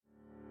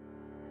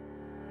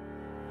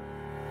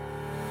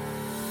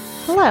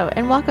Hello,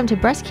 and welcome to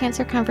Breast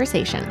Cancer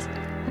Conversations,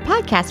 a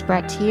podcast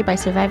brought to you by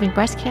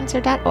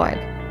SurvivingBreastCancer.org.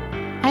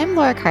 I am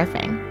Laura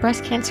Carfing,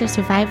 breast cancer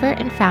survivor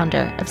and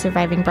founder of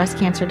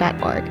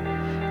SurvivingBreastCancer.org,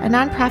 a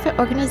nonprofit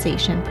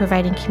organization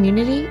providing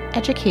community,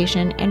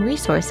 education, and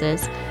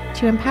resources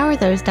to empower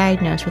those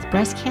diagnosed with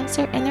breast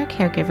cancer and their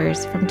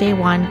caregivers from day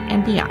one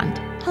and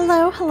beyond.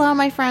 Hello,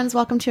 my friends.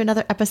 Welcome to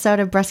another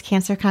episode of Breast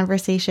Cancer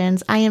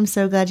Conversations. I am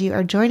so glad you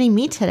are joining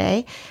me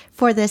today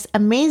for this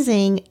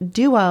amazing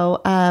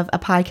duo of a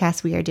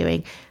podcast we are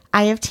doing.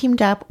 I have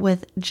teamed up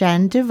with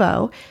Jen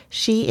DeVoe.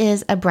 She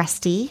is a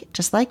breastie,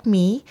 just like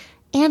me,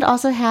 and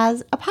also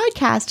has a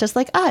podcast just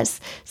like us.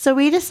 So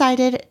we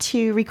decided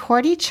to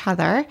record each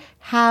other,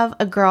 have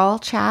a girl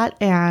chat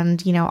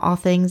and, all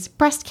things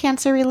breast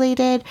cancer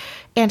related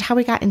and how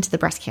we got into the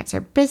breast cancer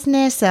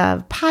business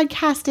of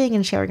podcasting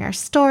and sharing our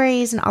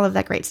stories and all of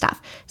that great stuff.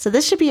 So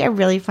this should be a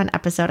really fun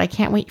episode. I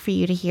can't wait for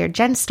you to hear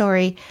Jen's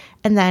story.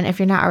 And then if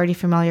you're not already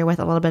familiar with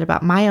a little bit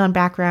about my own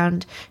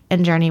background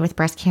and journey with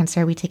breast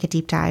cancer, we take a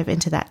deep dive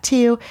into that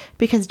too,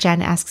 because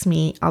Jen asks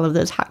me all of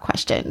those hot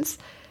questions.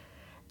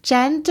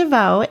 Jen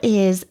DeVoe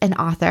is an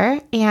author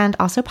and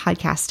also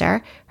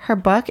podcaster. Her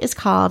book is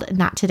called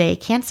Not Today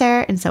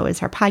Cancer, and so is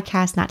her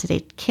podcast, Not Today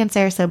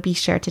Cancer, so be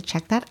sure to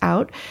check that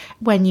out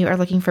when you are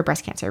looking for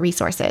breast cancer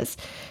resources.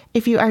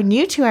 If you are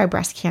new to our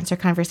Breast Cancer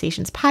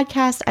Conversations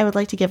podcast, I would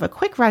like to give a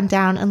quick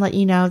rundown and let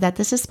you know that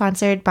this is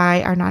sponsored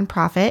by our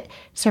nonprofit,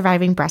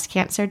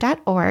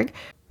 SurvivingBreastCancer.org.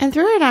 And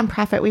through our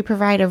nonprofit, we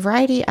provide a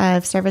variety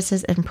of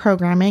services and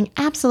programming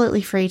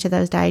absolutely free to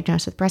those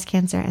diagnosed with breast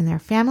cancer and their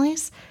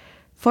families.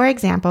 For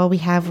example, we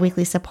have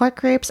weekly support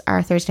groups.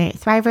 Our Thursday Night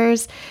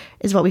Thrivers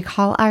is what we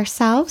call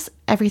ourselves.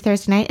 Every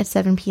Thursday night at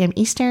 7 p.m.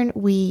 Eastern,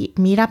 we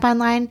meet up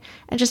online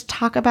and just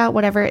talk about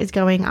whatever is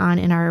going on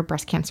in our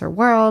breast cancer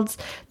worlds,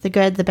 the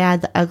good, the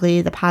bad, the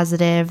ugly, the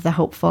positive, the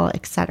hopeful,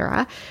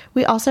 etc.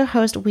 We also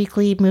host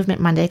weekly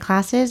Movement Monday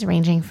classes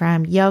ranging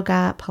from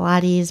yoga,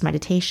 Pilates,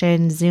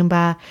 meditation,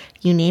 Zumba,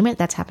 you name it,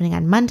 that's happening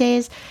on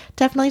Mondays.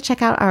 Definitely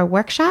check out our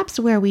workshops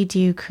where we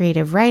do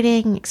creative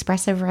writing,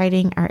 expressive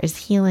writing, art is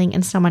healing,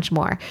 and so much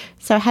more.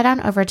 So head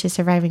on over to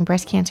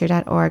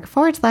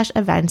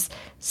survivingbreastcancer.org/events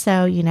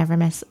so you never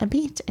miss a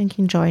beat and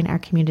can join our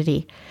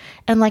community.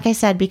 And like I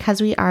said,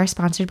 because we are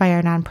sponsored by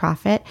our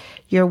nonprofit,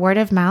 your word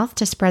of mouth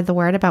to spread the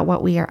word about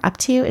what we are up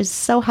to is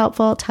so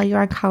helpful. Tell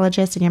your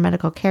oncologists and your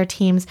medical care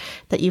teams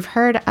that you've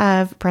heard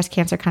of Breast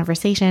Cancer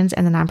Conversations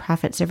and the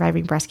nonprofit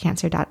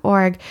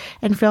SurvivingBreastCancer.org,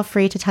 and feel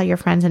free to tell your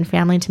friends and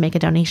family to make a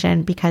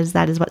donation because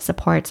that is what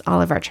supports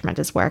all of our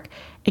tremendous work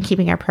and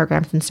keeping our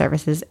programs and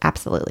services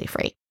absolutely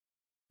free.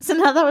 So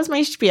now that was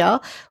my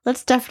spiel,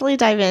 let's definitely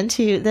dive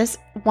into this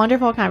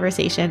wonderful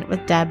conversation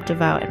with Deb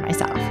DeVoe and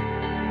myself.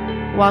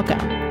 Welcome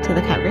to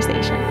the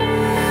conversation.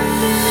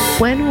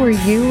 When were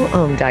you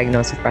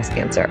diagnosed with breast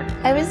cancer?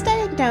 I was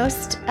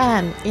diagnosed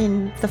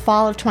in the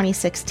fall of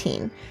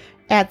 2016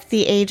 at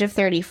the age of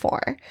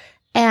 34,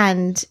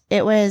 and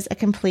it was a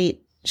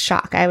complete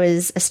shock. I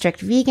was a strict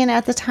vegan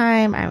at the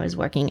time. I was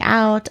working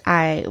out.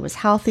 I was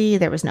healthy.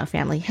 There was no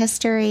family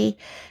history,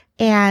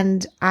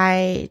 and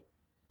I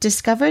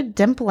discovered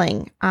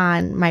dimpling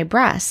on my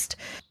breast.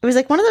 It was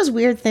like one of those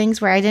weird things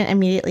where I didn't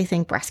immediately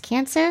think breast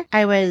cancer.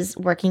 I was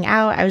working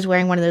out. I was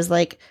wearing one of those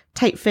like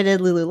tight-fitted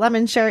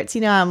Lululemon shirts.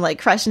 I'm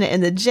like crushing it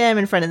in the gym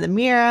in front of the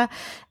mirror.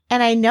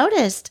 And I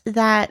noticed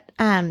that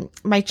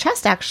my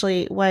chest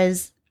actually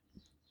was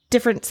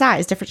different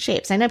size, different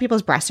shapes. I know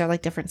people's breasts are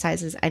like different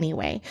sizes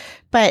anyway,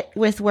 but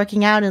with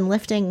working out and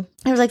lifting,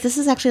 I was like, this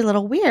is actually a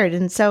little weird.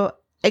 And so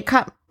it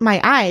caught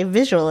my eye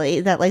visually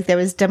that like there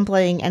was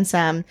dimpling and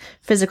some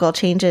physical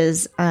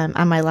changes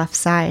on my left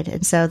side.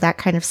 And so that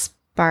kind of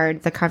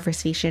sparred the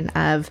conversation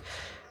of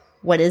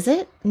what is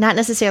it? Not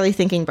necessarily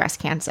thinking breast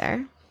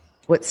cancer.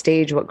 What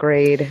stage, what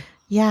grade?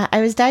 Yeah,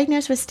 I was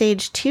diagnosed with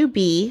stage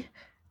 2B.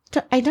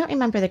 I don't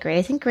remember the grade.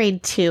 I think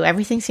grade 2.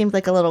 Everything seemed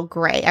like a little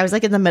gray. I was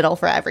like in the middle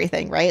for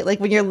everything, right?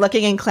 Like when you're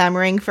looking and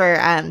clamoring for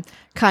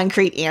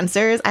concrete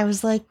answers, I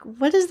was like,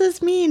 what does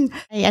this mean?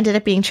 I ended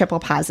up being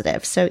triple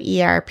positive. So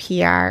ER,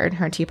 PR, and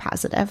HER2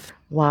 positive.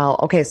 Wow.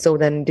 Okay. So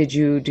then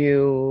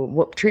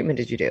what treatment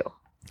did you do?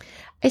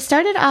 I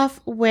started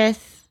off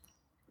with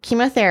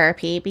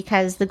chemotherapy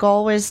because the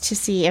goal was to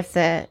see if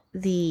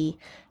the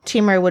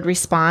tumor would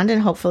respond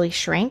and hopefully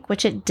shrink,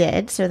 which it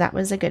did. So that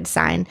was a good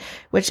sign,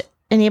 which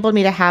enabled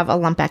me to have a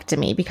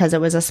lumpectomy because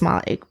it was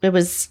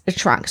it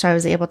shrunk. So I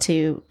was able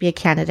to be a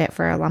candidate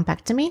for a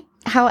lumpectomy.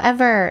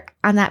 However,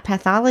 on that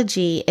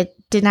pathology, it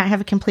did not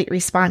have a complete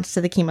response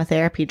to the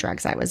chemotherapy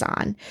drugs I was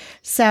on.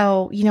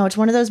 So, it's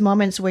one of those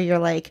moments where you're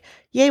like,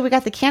 yay, we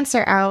got the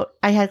cancer out.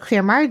 I had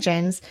clear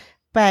margins,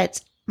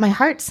 but my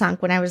heart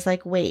sunk when I was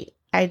like, wait,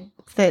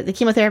 the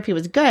chemotherapy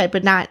was good,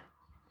 but not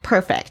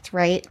perfect,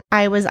 right?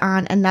 I was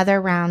on another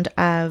round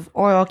of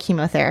oral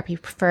chemotherapy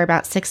for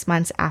about 6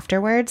 months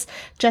afterwards,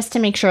 just to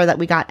make sure that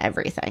we got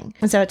everything.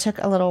 And so it took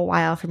a little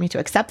while for me to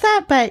accept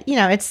that, but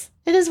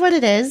it is what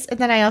it is. And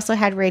then I also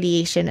had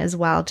radiation as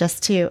well,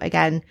 just to,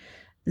 again,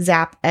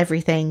 zap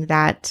everything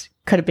that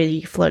could have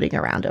been floating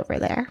around over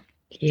there.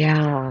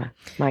 Yeah.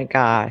 My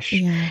gosh.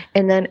 Yeah.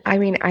 And then, I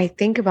mean, I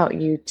think about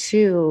you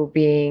too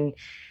being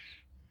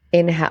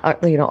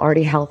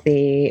already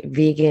healthy,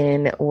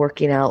 vegan,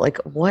 working out. Like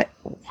what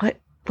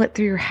went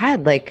through your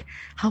head? Like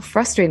how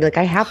frustrating. Like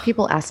I have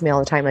people ask me all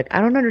the time, like,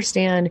 I don't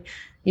understand.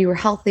 You were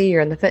healthy,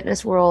 you're in the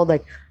fitness world.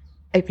 Like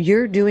if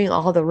you're doing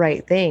all the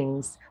right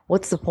things,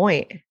 what's the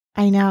point?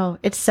 I know.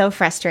 It's so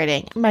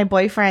frustrating. My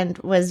boyfriend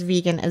was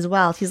vegan as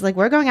well. He's like,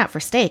 we're going out for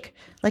steak.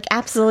 Like,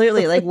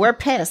 absolutely. Like, we're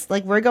pissed.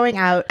 Like, we're going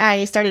out.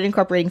 I started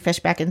incorporating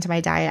fish back into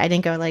my diet. I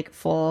didn't go like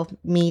full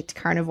meat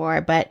carnivore,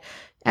 but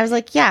I was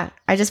like, yeah,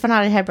 I just found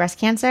out I had breast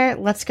cancer.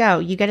 Let's go.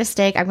 You get a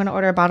steak. I'm going to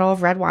order a bottle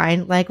of red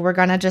wine. Like, we're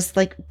going to just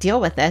like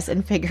deal with this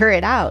and figure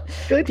it out.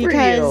 Good for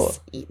Because,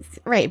 you.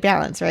 right,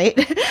 balance, right?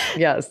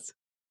 Yes.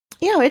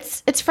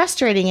 It's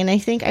frustrating. And I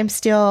think I'm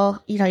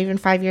still, even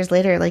 5 years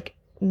later, like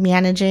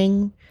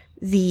managing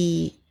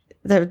the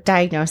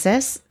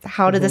diagnosis.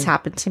 How did this Mhm.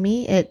 happen to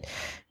me? It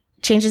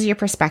changes your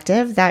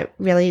perspective that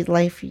really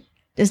life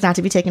is not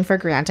to be taken for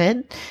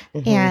granted.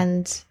 Mhm.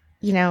 And,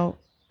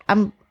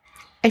 I'm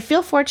I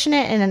feel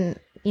fortunate, and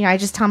I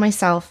just tell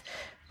myself,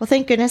 well,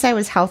 thank goodness I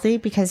was healthy,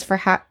 because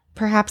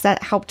perhaps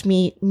that helped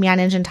me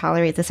manage and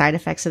tolerate the side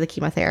effects of the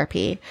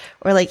chemotherapy,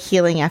 or like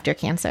healing after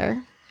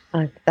cancer.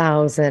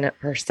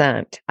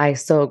 1,000%. I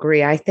so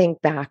agree. I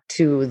think back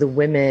to the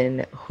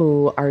women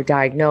who are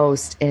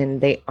diagnosed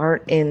and they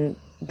aren't in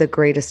the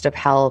greatest of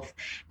health.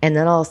 And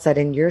then all of a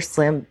sudden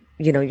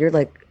you're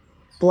like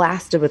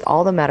blasted with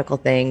all the medical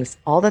things,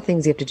 all the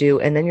things you have to do.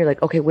 And then you're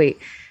like, okay, wait,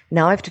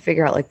 now I have to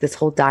figure out like this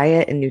whole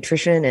diet and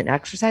nutrition and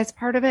exercise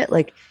part of it.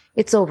 Like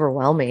it's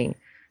overwhelming.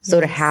 So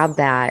to have Yes.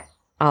 that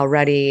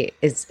already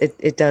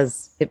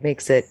it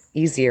makes it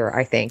easier,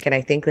 I think. And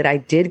I think that I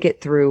did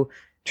get through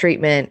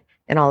treatment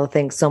and all the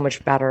things so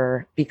much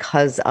better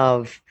because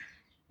of,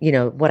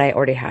 what I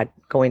already had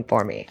going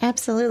for me.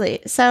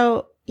 Absolutely.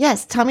 So,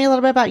 yes, tell me a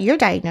little bit about your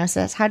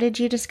diagnosis. How did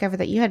you discover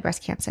that you had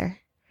breast cancer?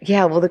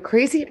 Yeah, well, the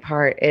crazy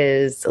part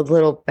is a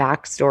little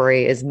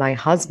backstory is my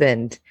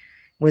husband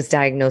was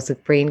diagnosed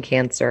with brain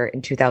cancer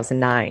in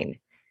 2009.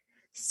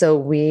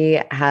 So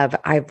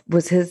I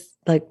was his,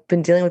 like,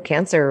 been dealing with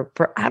cancer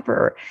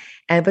forever.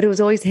 But it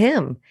was always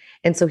him.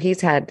 And so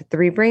he's had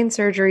 3 brain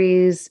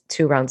surgeries,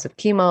 2 rounds of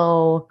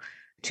chemo,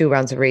 2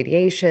 rounds of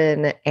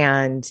radiation.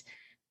 And,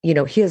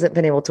 he hasn't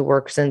been able to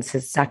work since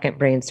his second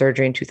brain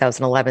surgery in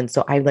 2011.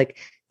 So I like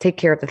take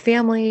care of the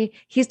family.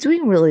 He's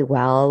doing really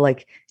well.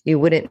 Like you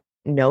wouldn't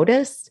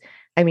notice.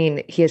 I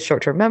mean, he has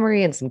short term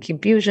memory and some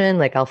confusion.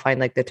 Like I'll find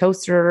like the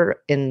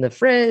toaster in the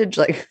fridge,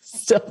 like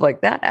stuff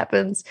like that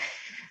happens.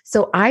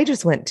 So I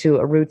just went to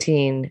a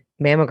routine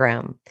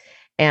mammogram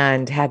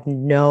and had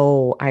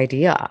no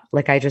idea.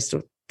 Like I just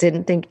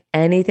didn't think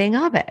anything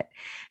of it.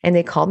 And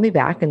they called me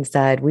back and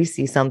said, we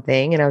see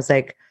something. And I was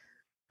like,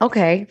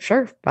 okay,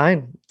 sure,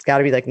 fine. It's got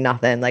to be like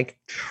nothing. Like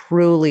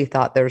truly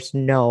thought there's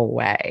no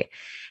way.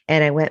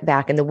 And I went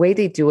back, and the way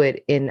they do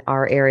it in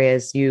our area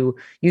is you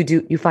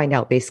find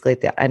out basically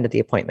at the end of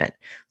the appointment.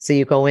 So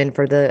you go in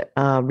for the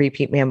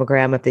repeat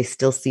mammogram. If they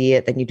still see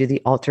it, then you do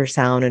the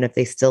ultrasound, and if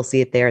they still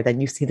see it there,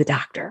 then you see the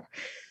doctor.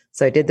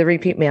 So I did the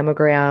repeat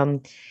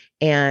mammogram,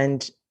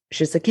 and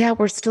she's like, "Yeah,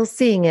 we're still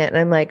seeing it." And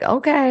I'm like,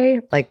 "Okay,"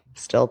 like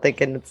still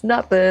thinking it's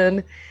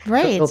nothing. Go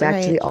Right, back to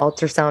right. the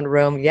ultrasound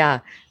room. Yeah,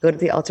 go to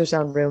the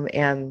ultrasound room,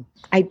 and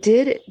I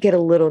did get a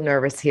little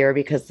nervous here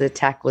because the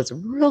tech was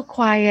real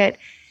quiet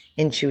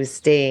and she was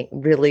staying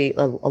really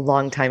a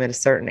long time in a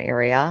certain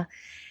area.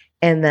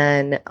 And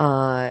then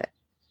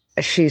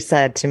she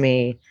said to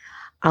me,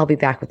 I'll be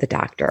back with the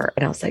doctor.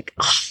 And I was like,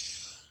 oh,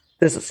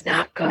 this is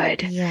not good.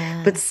 But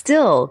Yeah.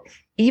 still,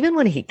 even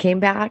when he came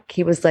back,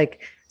 he was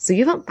like, so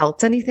you haven't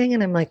felt anything?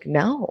 And I'm like,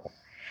 no.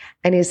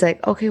 And he's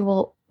like, okay,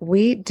 well,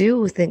 we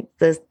do think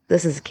this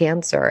is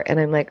cancer. And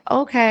I'm like,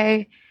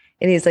 okay.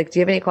 And he's like, do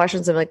you have any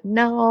questions? I'm like,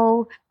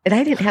 no. And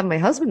I didn't have my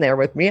husband there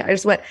with me.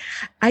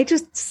 I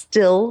just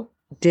still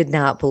did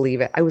not believe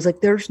it. I was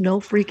like, there's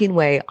no freaking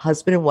way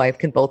husband and wife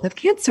can both have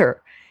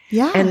cancer. And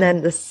Yeah.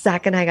 then the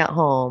second I got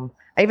home,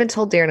 I even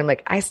told Darren, I'm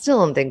like, I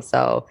still don't think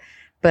so.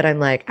 But I'm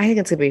like, I think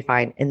it's gonna be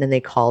fine. And then they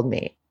called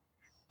me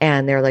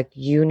and they're like,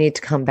 you need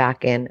to come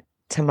back in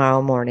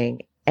tomorrow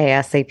morning,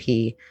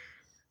 ASAP.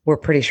 We're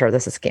pretty sure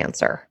this is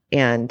cancer.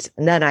 And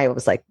then I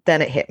was like,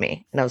 then it hit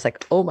me. And I was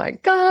like, oh my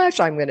gosh,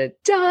 I'm gonna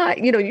die.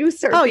 You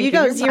start Oh, you thinking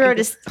go your zero mind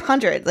to is,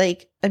 100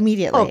 like oh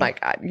immediately. my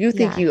God, you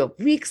think Yeah. you have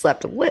weeks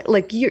left to live.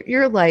 Like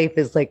your life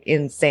is like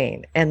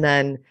insane. And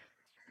then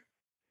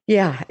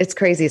yeah, it's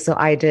crazy. So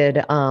I did,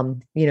 a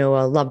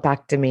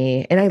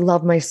lumpectomy, and I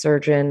love my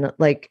surgeon.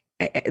 Like,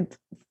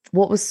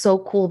 what was so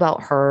cool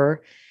about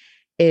her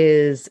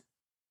is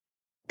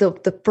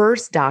the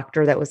first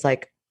doctor that was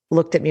like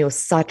looked at me with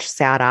such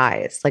sad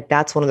eyes. Like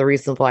that's one of the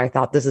reasons why I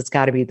thought this has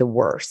got to be the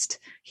worst.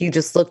 He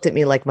just looked at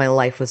me like my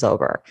life was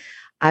over.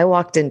 I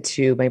walked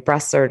into my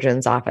breast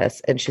surgeon's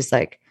office, and she's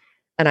like,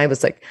 and I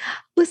was like,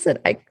 listen,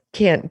 I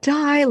can't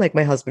die. Like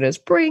my husband has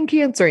brain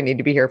cancer. I need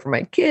to be here for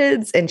my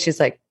kids. And she's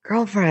like,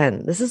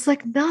 girlfriend, this is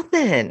like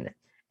nothing.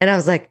 And I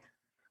was like,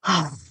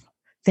 oh,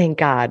 thank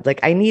God. Like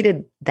I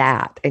needed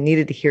that. I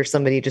needed to hear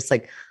somebody just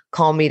like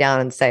calm me down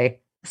and say,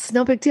 it's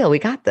no big deal. We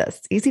got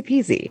this. Easy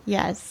peasy.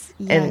 Yes.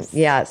 And Yes.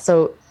 yeah,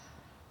 so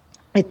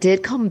it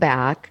did come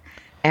back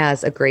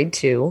as a grade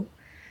 2.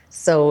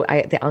 So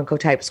the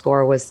oncotype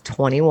score was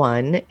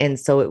 21. And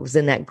so it was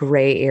in that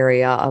gray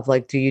area of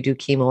like, do you do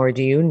chemo or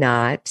do you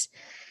not?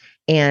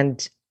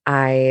 And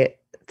I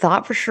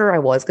thought for sure I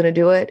was going to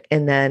do it.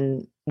 And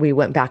then we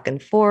went back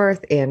and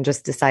forth and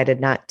just decided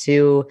not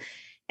to.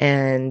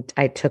 And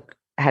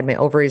had my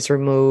ovaries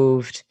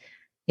removed.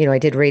 I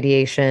did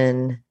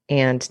radiation,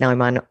 and now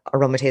I'm on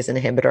aromatase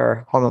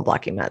inhibitor, hormone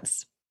blocking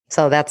meds.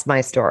 So that's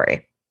my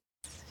story.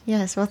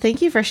 Yes. Well,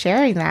 thank you for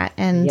sharing that.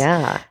 And,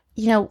 Yeah.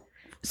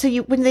 So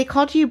when they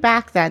called you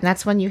back then,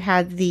 that's when you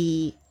had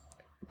the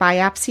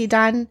biopsy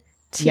done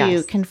to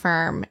Yes.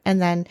 confirm.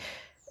 And then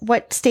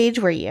what stage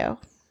were you?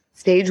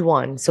 Stage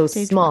 1, so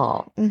Stage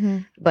small,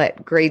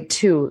 but grade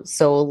 2,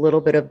 so a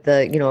little bit of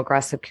the,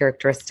 aggressive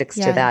characteristics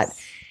to that.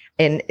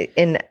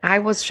 And I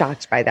was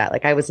shocked by that.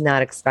 Like I was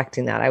not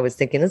expecting that. I was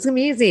thinking this is gonna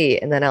be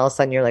easy. And then all of a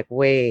sudden you're like,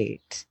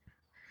 wait.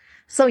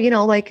 So,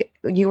 like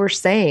you were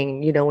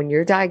saying, when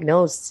you're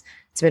diagnosed,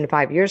 it's been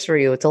 5 years for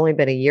you. It's only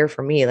been a year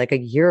for me. Like a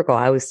year ago,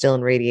 I was still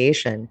in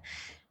radiation.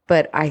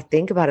 But I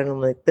think about it and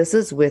I'm like, this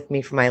is with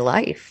me for my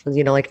life.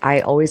 Like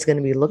I always going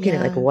to be looking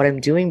at like what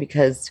I'm doing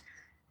because,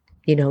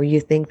 you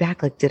think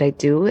back, like, did I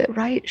do it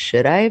right?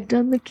 Should I have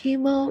done the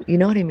chemo? You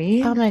know what I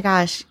mean? Oh my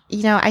gosh.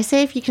 I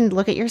say if you can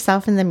look at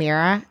yourself in the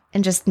mirror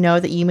and just know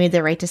that you made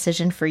the right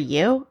decision for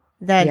you,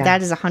 then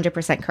that is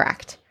 100%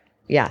 correct.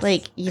 Yes.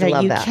 Like, you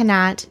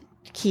cannot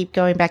keep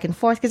going back and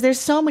forth because there's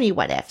so many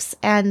what ifs.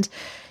 And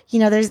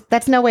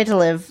that's no way to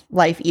live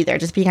life either.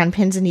 Just being on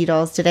pins and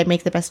needles. Did I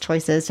make the best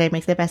choices? Did I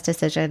make the best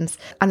decisions?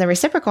 On the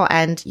reciprocal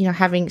end,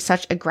 having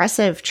such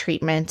aggressive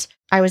treatment,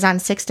 I was on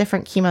 6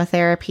 different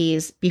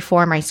chemotherapies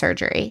before my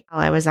surgery.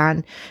 I was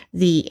on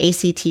the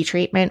ACT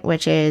treatment,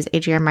 which is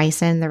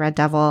Adriamycin, the Red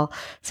Devil,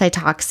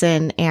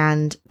 Cytoxan,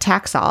 and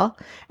Taxol.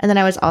 And then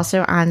I was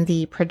also on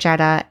the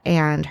Perjeta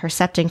and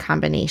Herceptin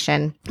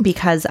combination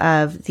because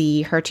of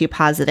the HER2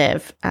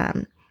 positive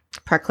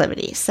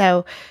proclivity.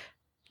 So,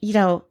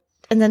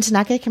 and then to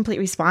not get a complete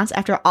response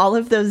after all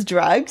of those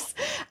drugs,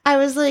 I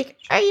was like,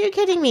 are you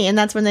kidding me? And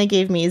that's when they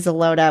gave me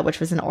Xeloda, which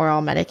was an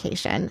oral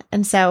medication.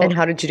 And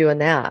how did you do in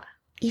that?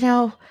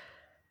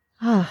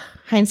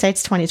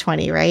 Hindsight's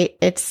 2020, right?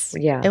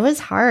 It was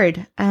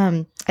hard.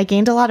 I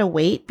gained a lot of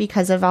weight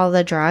because of all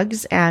the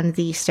drugs and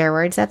the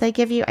steroids that they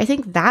give you. I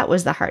think that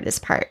was the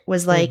hardest part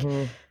was like,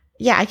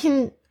 I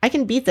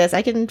can beat this.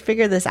 I can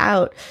figure this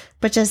out.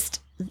 But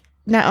just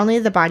not only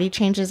the body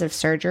changes of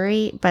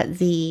surgery, but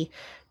the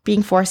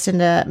being forced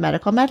into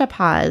medical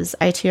menopause.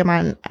 I too am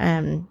on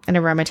an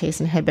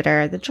aromatase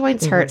inhibitor. The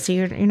joints hurt, so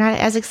you're not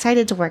as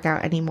excited to work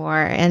out anymore.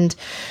 And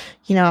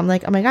I'm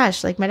like, oh my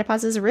gosh, like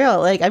menopause is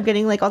real. Like I'm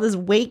getting like all this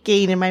weight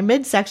gain in my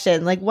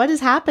midsection. Like what is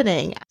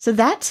happening? So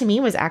that to me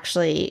was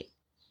actually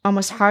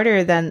almost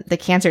harder than the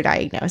cancer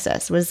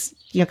diagnosis. Was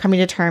coming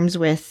to terms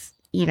with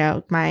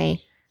my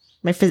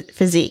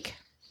physique.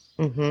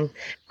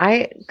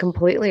 I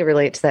completely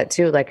relate to that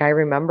too. Like I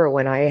remember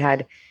when I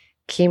had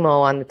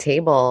chemo on the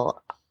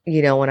table,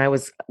 when I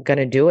was going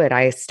to do it,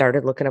 I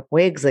started looking up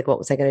wigs. Like, what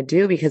was I going to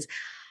do? Because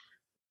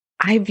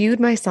I viewed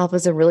myself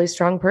as a really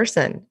strong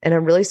person and a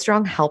really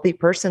strong, healthy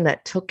person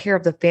that took care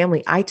of the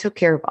family. I took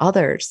care of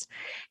others.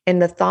 And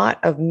the thought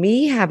of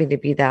me having to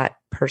be that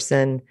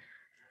person,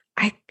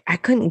 I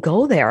couldn't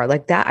go there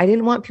like that. I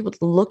didn't want people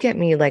to look at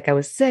me like I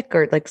was sick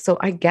or like, so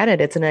I get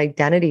it. It's an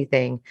identity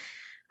thing.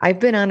 I've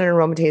been on an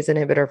aromatase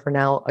inhibitor for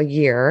now a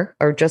year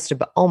or just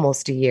about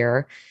almost a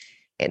year.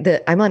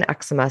 I'm on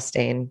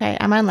exemestane. Okay,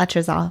 I'm on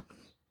letrozole.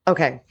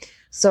 Okay.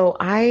 So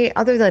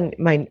other than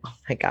oh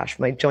my gosh,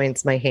 my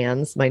joints, my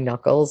hands, my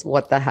knuckles,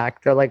 what the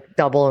heck? They're like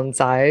double in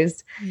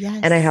size. Yes.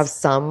 And I have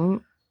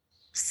some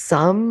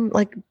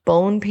like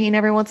bone pain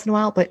every once in a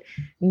while, but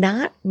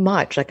not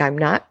much. Like I'm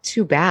not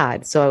too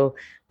bad. So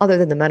other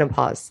than the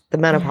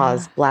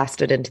menopause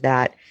blasted into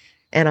that.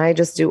 And I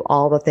just do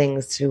all the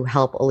things to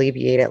help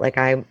alleviate it. Like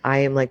I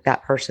am like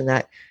that person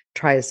that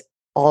tries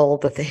all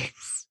the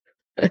things.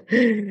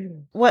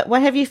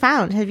 What have you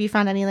found? Have you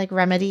found any like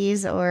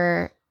remedies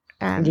or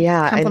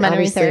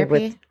complementary and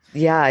therapy?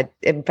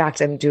 In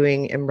fact,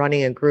 I'm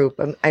running a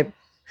group.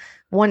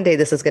 One day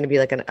this is going to be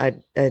like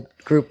a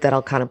group that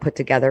I'll kind of put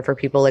together for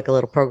people, like a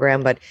little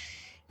program, but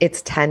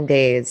it's 10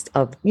 days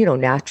of,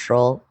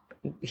 natural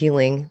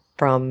healing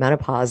from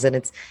menopause. And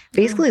it's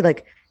basically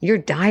like your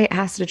diet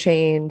has to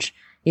change.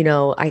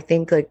 I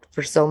think like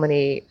for so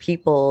many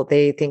people,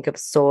 they think of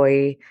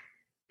soy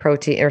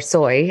protein or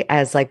soy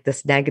as like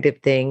this negative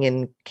thing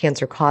and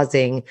cancer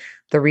causing.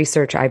 The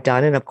research I've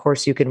done, and of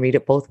course you can read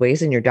it both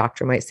ways and your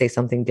doctor might say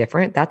something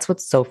different. That's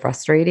what's so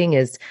frustrating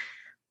is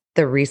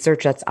the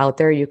research that's out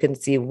there. You can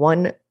see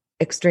one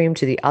extreme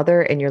to the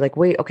other and you're like,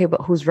 wait, okay,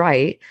 but who's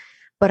right?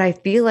 But I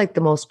feel like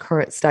the most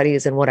current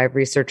studies and what I've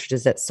researched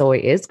is that soy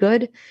is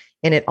good.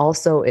 And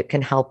it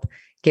can help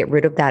get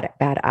rid of that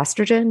bad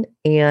estrogen.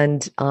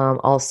 And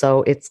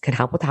also, it can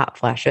help with hot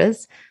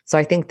flashes. So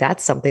I think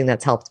that's something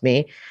that's helped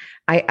me.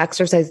 I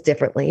exercise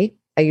differently.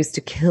 I used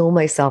to kill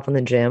myself in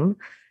the gym.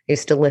 I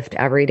used to lift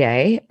every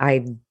day.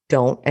 I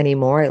don't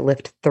anymore. I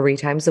lift 3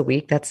 times a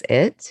week. That's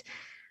it.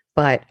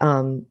 But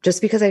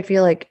just because I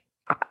feel like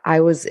I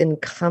was in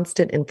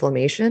constant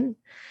inflammation.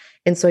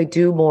 And so I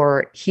do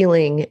more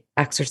healing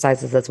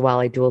exercises as well.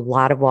 I do a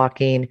lot of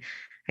walking.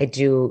 I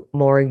do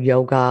more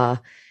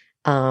yoga.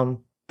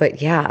 But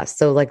yeah,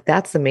 so like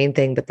that's the main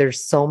thing. But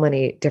there's so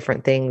many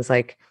different things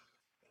like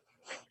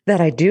that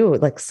I do,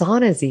 like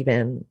saunas,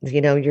 even,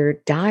 your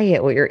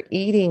diet, what you're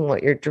eating,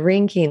 what you're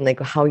drinking, like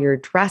how you're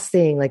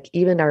dressing, like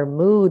even our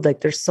mood. Like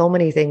there's so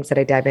many things that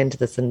I dive into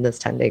this in this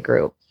 10-day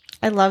group.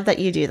 I love that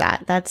you do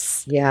that.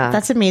 That's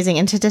amazing.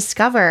 And to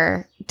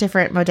discover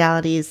different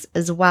modalities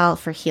as well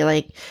for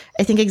healing.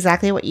 I think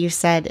exactly what you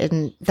said,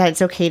 and that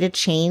it's okay to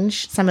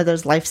change some of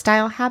those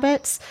lifestyle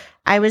habits.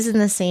 I was in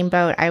the same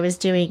boat. I was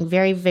doing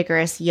very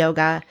vigorous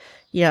yoga,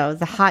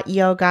 the hot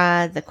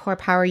yoga, the core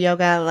power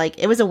yoga, like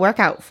it was a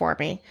workout for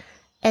me.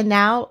 And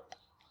now,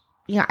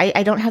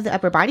 I don't have the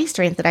upper body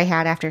strength that I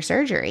had after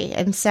surgery.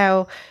 And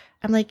so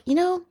I'm like,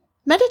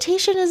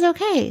 meditation is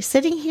okay.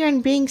 Sitting here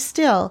and being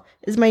still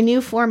is my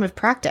new form of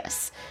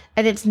practice.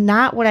 And it's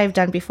not what I've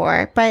done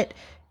before, but,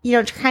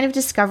 kind of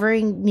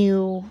discovering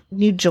new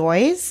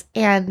joys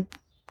and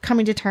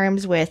coming to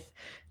terms with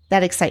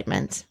that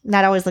excitement,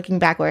 not always looking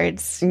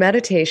backwards.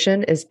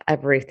 Meditation is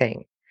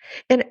everything.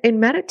 And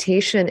in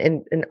meditation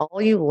and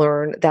all you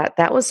learn,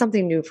 that was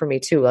something new for me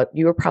too. Like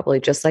you were probably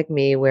just like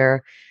me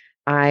where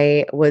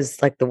I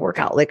was like the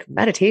workout, like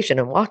meditation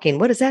and walking.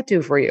 What does that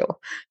do for you?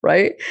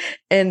 Right.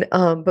 And,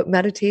 but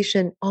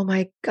meditation, oh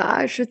my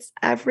gosh, it's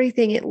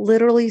everything. It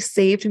literally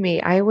saved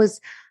me.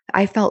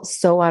 I felt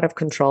so out of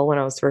control when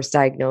I was first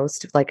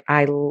diagnosed. Like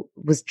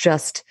was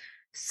just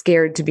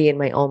scared to be in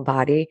my own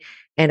body.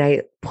 And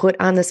I put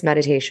on this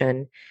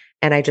meditation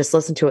and I just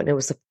listened to it. And it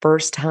was the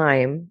first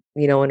time,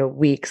 in a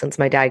week since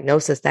my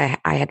diagnosis that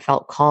I had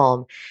felt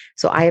calm.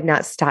 So I have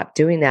not stopped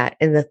doing that.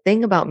 And the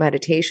thing about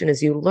meditation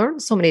is you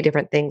learn so many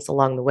different things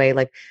along the way,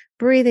 like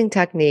breathing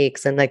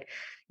techniques and like,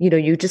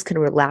 you just can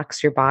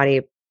relax your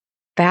body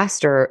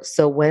faster.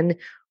 So when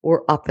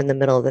we're up in the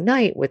middle of the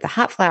night with a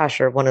hot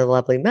flash or one of the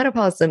lovely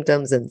menopause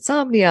symptoms,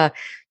 insomnia,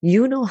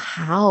 you know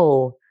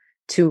how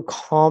to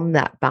calm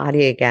that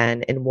body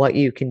again and what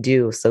you can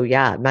do. So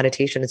yeah,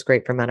 meditation is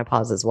great for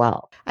menopause as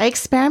well. I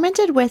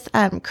experimented with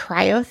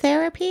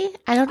cryotherapy.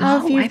 I don't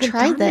know if you've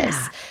tried this.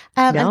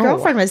 No. A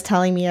girlfriend was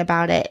telling me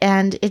about it,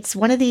 and it's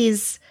one of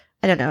these,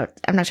 I don't know,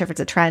 I'm not sure if it's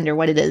a trend or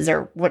what it is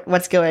or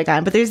what's going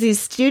on, but there's these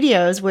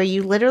studios where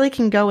you literally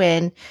can go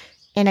in,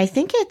 and I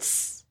think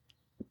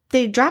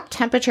they drop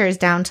temperatures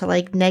down to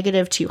like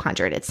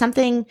 -200. It's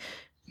something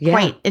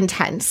quite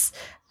intense.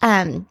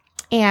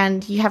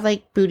 And you have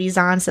like booties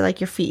on, so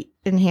like your feet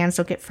and hands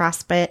don't get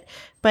frostbite.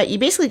 But you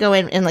basically go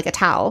in like a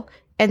towel,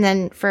 and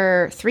then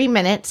for 3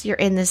 minutes you're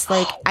in this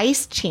like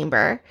ice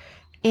chamber,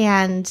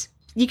 and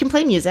you can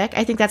play music.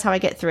 I think that's how I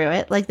get through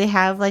it. Like they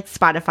have like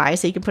Spotify,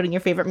 so you can put in your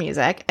favorite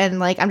music, and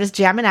like I'm just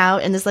jamming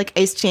out in this like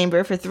ice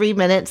chamber for 3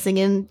 minutes,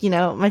 singing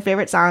my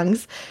favorite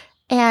songs.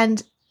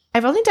 And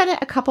I've only done it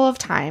a couple of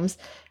times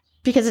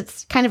because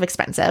it's kind of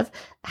expensive.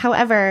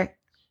 However,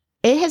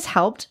 it has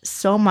helped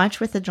so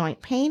much with the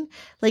joint pain.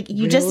 Like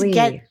you just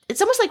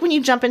it's almost like when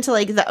you jump into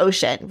like the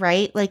ocean,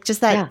 right? Like just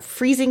that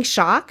freezing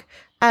shock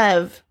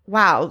of,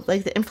 wow,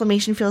 like the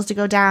inflammation feels to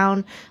go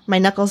down. My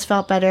knuckles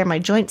felt better. My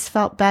joints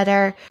felt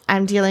better.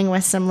 I'm dealing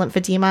with some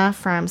lymphedema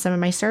from some of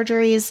my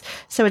surgeries.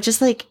 So it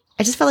just like,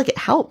 I just felt like it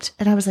helped.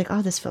 And I was like,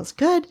 oh, this feels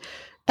good.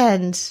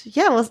 And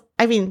yeah, well,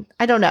 I mean,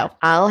 I don't know.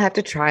 I'll have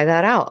to try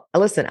that out.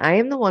 Listen, I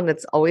am the one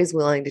that's always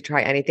willing to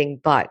try anything,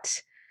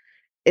 but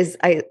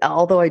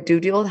although I do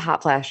deal with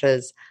hot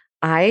flashes,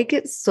 I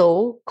get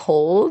so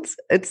cold.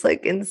 It's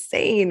like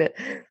insane.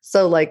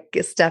 So like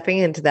stepping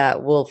into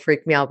that will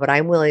freak me out, but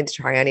I'm willing to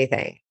try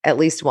anything at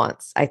least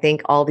once. I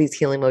think all these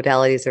healing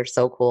modalities are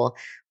so cool.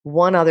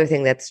 One other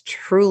thing that's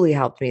truly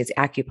helped me is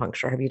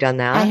acupuncture. Have you done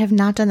that? I have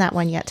not done that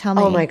one yet. Tell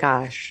me. Oh my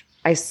gosh.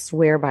 I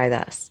swear by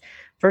this.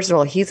 First of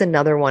all, he's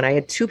another one. I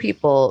had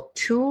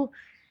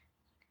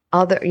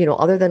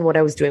other than what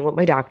I was doing, what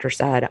my doctor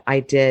said,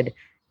 I did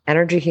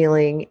energy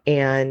healing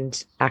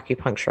and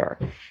acupuncture.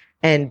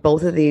 And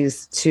both of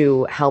these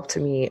two helped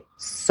me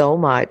so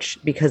much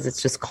because it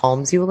just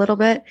calms you a little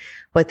bit.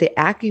 But the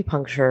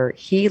acupuncture,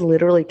 he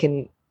literally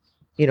can,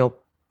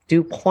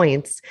 do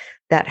points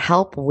that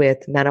help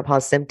with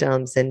menopause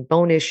symptoms and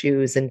bone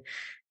issues and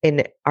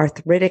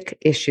arthritic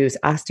issues,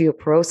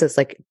 osteoporosis.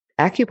 Like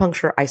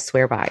acupuncture, I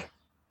swear by.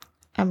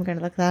 I'm going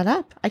to look that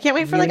up. I can't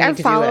wait for like our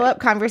follow-up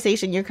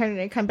conversation. You're going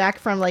to come back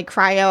from like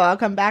cryo. I'll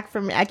come back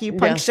from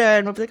acupuncture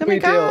and we'll be like, oh my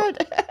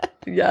God.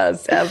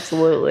 Yes,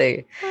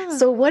 absolutely.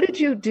 So what did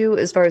you do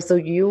as far as, so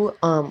you,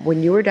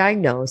 when you were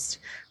diagnosed,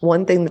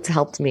 one thing that's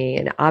helped me,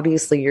 and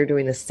obviously you're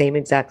doing the same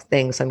exact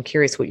thing, so I'm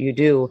curious what you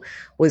do,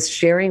 was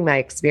sharing my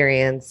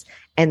experience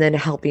and then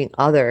helping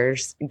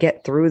others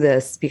get through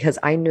this, because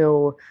I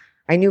know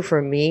I knew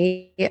for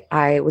me,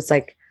 I was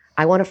like,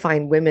 I want to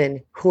find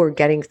women who are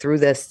getting through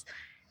this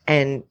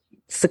and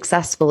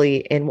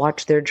successfully and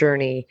watch their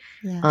journey.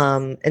 Yes.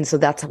 And so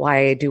that's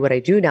why I do what I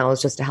do now,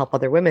 is just to help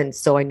other women.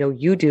 So I know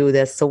you do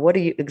this. So what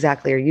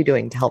exactly are you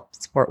doing to help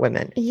support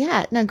women?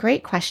 Yeah, no,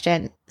 great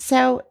question.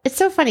 So it's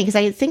so funny because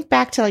I think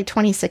back to like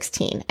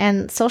 2016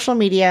 and social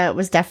media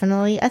was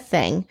definitely a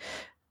thing,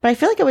 but I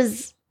feel like it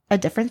was a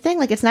different thing.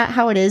 Like it's not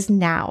how it is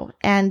now.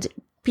 And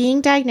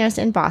being diagnosed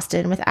in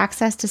Boston with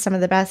access to some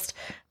of the best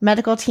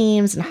medical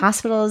teams and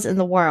hospitals in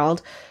the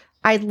world,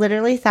 I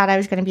literally thought I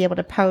was going to be able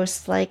to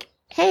post like,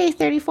 hey,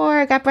 34,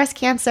 I got breast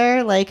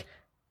cancer. Like,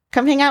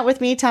 come hang out with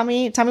me. Tell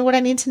me what I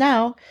need to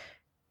know.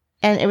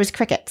 And it was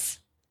crickets.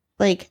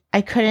 Like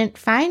I couldn't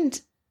find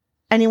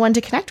anyone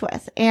to connect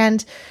with.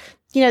 And,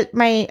 you know,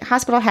 my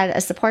hospital had a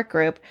support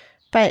group,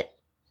 but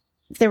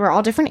they were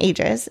all different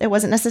ages. It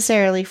wasn't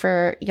necessarily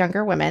for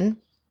younger women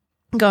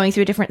going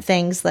through different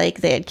things.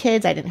 Like they had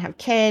kids. I didn't have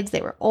kids. They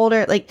were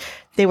older. Like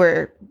they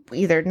were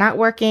either not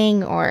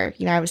working or,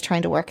 you know, I was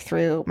trying to work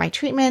through my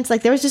treatments.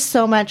 Like there was just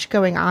so much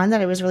going on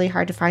that it was really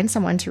hard to find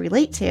someone to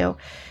relate to.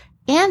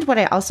 And what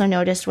I also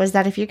noticed was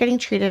that if you're getting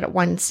treated at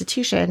one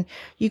institution,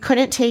 you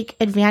couldn't take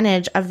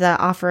advantage of the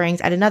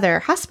offerings at another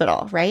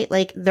hospital, right?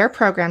 Like their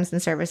programs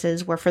and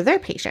services were for their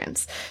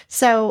patients.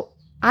 So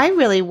I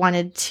really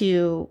wanted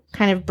to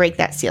kind of break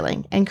that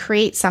ceiling and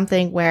create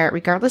something where,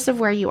 regardless of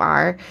where you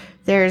are,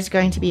 there's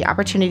going to be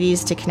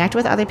opportunities to connect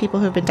with other people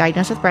who've been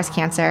diagnosed with breast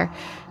cancer.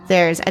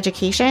 There's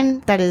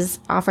education that is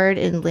offered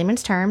in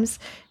layman's terms,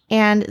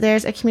 and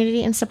there's a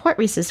community and support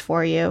resource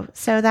for you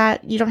so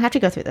that you don't have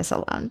to go through this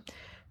alone.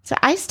 So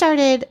I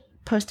started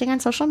posting on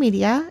social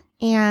media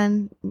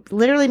and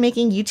literally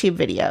making YouTube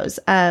videos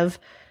of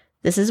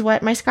this is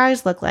what my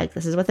scars look like.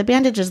 This is what the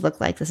bandages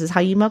look like. This is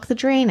how you milk the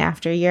drain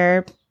after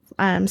your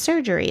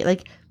surgery.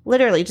 Like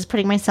literally just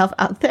putting myself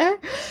out there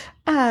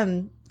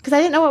because I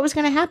didn't know what was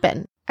going to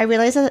happen. I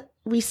realized that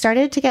we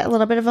started to get a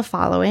little bit of a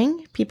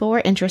following. People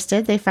were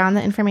interested. They found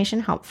the information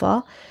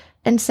helpful.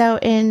 And so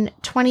in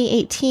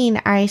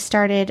 2018, I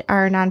started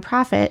our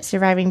nonprofit,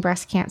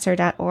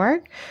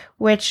 survivingbreastcancer.org,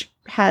 which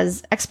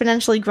has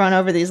exponentially grown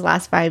over these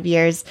last 5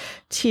 years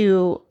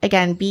to,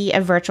 again, be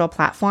a virtual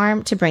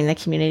platform to bring the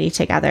community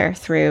together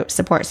through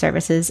support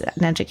services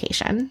and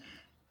education.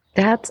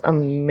 That's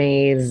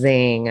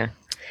amazing.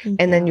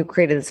 And then you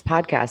created this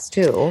podcast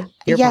too,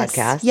 your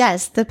podcast.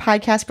 Yes, the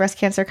podcast Breast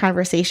Cancer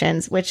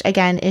Conversations, which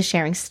again is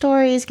sharing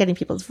stories, getting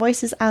people's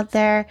voices out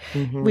there.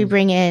 Mm-hmm. We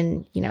bring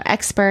in, you know,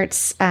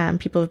 experts,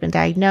 people who've been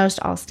diagnosed,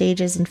 all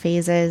stages and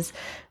phases,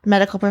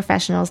 medical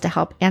professionals to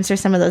help answer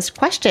some of those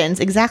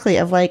questions exactly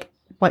of like,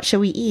 what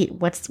should we eat?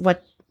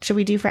 What should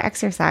we do for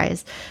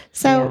exercise?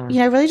 So, you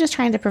know, really just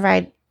trying to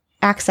provide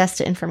access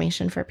to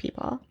information for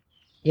people.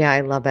 Yeah,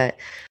 I love it.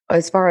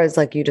 As far as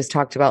like you just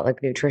talked about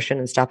like nutrition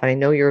and stuff, and I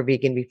know you were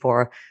vegan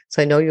before,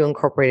 so I know you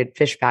incorporated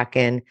fish back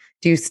in.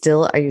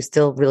 Are you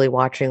still really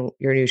watching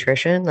your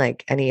nutrition?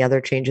 Like any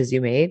other changes you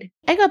made?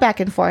 I go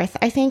back and forth.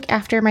 I think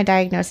after my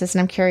diagnosis,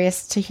 and I'm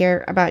curious to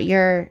hear about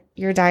your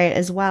diet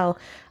as well,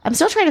 I'm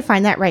still trying to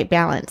find that right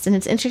balance. And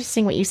it's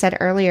interesting what you said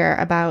earlier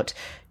about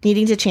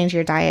needing to change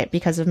your diet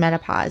because of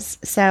menopause.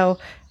 So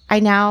I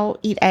now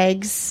eat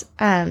eggs.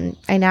 I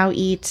now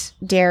eat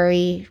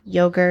dairy,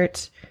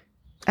 yogurt,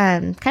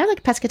 kind of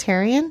like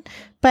pescatarian,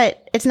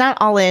 but it's not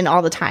all in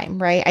all the time,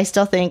 right? I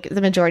still think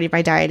the majority of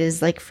my diet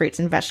is like fruits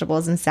and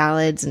vegetables and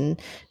salads and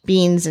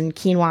beans and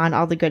quinoa and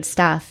all the good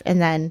stuff.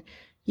 And then,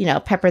 you know,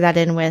 pepper that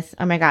in with,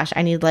 oh my gosh,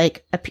 I need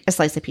like a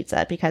slice of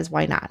pizza because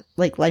why not?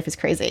 Like life is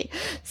crazy.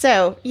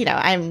 So, you know,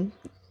 I'm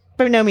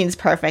by no means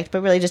perfect,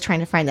 but really just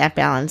trying to find that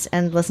balance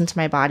and listen to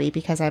my body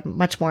because I'm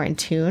much more in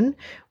tune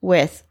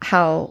with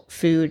how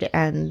food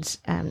and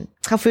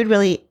how food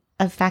really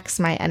affects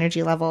my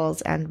energy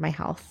levels and my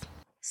health.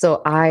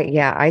 So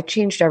I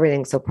changed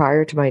everything. So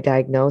prior to my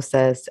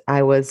diagnosis,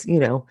 I was, you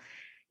know,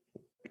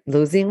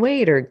 losing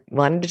weight or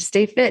wanted to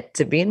stay fit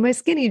to be in my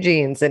skinny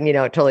jeans. And, you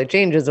know, it totally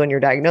changes when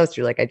you're diagnosed.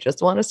 You're like, I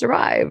just want to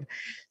survive.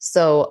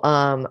 So,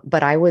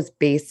 but I was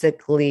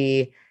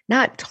basically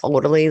not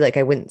totally, like,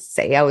 I wouldn't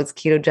say I was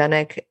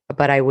ketogenic,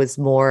 but I was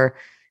more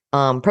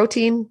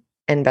protein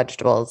and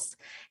vegetables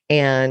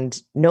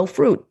and no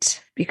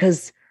fruit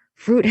because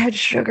fruit had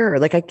sugar.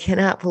 Like, I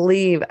cannot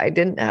believe I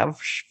didn't have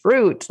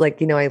fruit.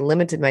 Like, you know, I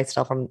limited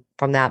myself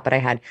from that, but I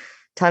had a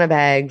ton of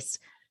eggs,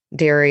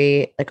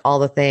 dairy, like all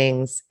the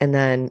things. And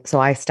then, so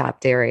I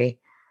stopped dairy.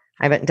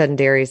 I haven't done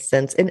dairy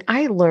since. And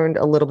I learned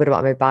a little bit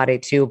about my body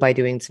too, by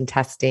doing some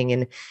testing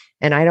and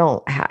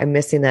I'm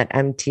missing that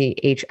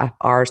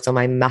MTHFR. So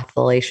my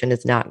methylation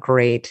is not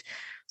great.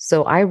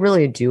 So I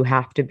really do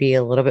have to be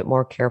a little bit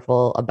more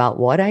careful about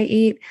what I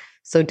eat.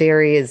 So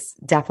dairy is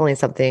definitely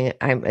something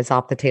it's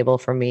off the table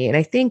for me. And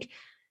I think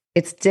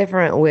it's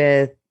different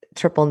with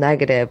triple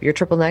negative. You're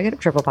triple negative,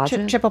 triple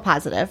positive? Triple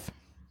positive.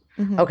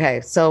 Mm-hmm.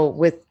 Okay.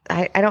 So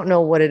I don't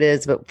know what it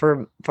is, but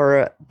for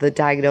the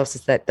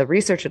diagnosis that the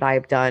research that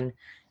I've done,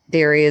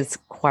 dairy is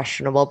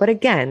questionable. But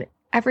again,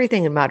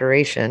 everything in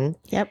moderation.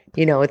 Yep.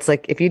 You know, it's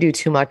like if you do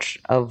too much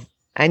of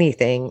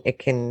anything, it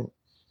can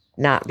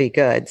not be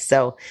good.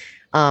 So,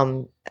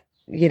 um,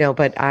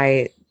 but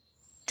I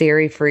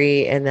dairy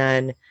free, and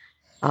then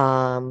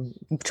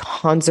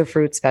tons of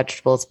fruits,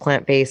 vegetables,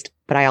 plant-based,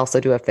 but I also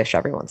do have fish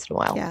every once in a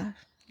while. Yeah.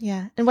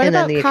 Yeah. And what And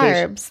then about the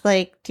occasion, carbs?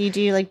 Like, do you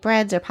do like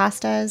breads or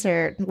pastas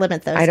or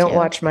limit I those don't too?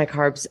 watch my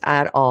carbs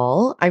at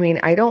all. I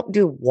mean, I don't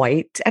do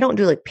white. I don't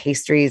do like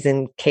pastries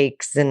and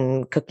cakes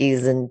and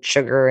cookies and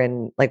sugar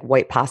and like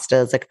white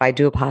pastas. Like if I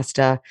do a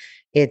pasta,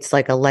 it's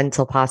like a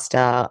lentil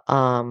pasta.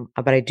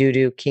 But I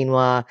do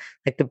quinoa.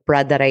 Like the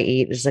bread that I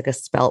eat is like a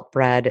spelt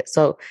bread.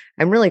 So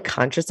I'm really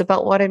conscious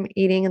about what I'm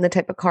eating and the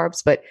type of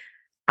carbs, but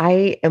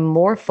I am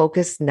more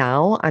focused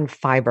now on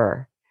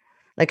fiber.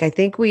 Like I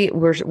think we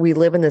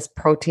live in this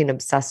protein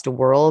obsessed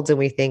world, and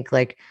we think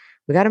like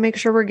we got to make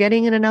sure we're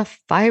getting in enough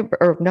fiber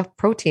or enough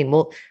protein.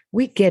 Well,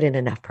 we get in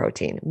enough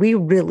protein. We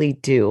really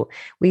do.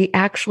 We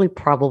actually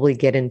probably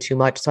get in too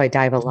much. So I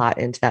dive a lot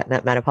into that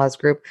menopause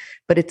group,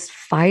 but it's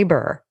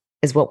fiber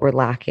is what we're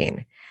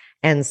lacking.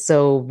 And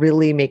so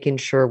really making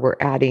sure we're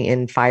adding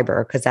in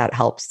fiber, because that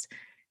helps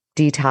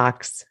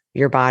detox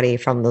your body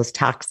from those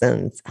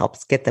toxins,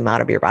 helps get them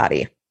out of your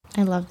body.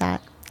 I love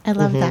that. I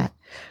love Mm-hmm. that.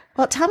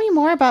 Well, tell me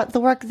more about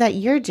the work that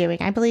you're doing.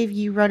 I believe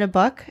you wrote a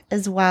book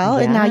as well,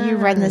 and now you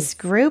run this Yes.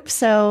 group.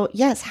 So,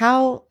 yes,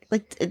 how,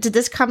 like, did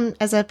this come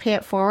as a pay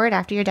it forward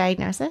after your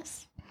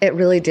diagnosis? It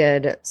really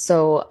did.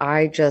 So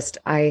I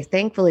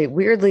thankfully,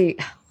 weirdly,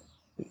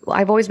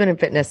 I've always been in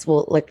fitness.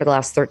 Well, like for the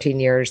last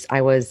 13 years, I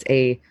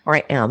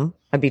am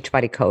a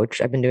Beachbody coach.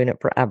 I've been doing it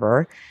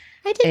forever.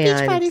 I did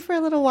And Beachbody for a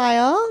little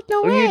while.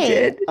 No oh, you way.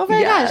 did? Oh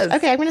my gosh. Yes.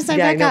 Okay, I'm going to sign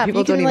Yeah, I back know up. people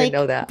You can don't even like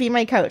know that. be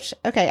my coach.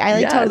 Okay, I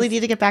like totally Yes. need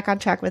to get back on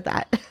track with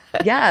that.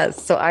 Yes.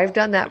 So I've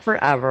done that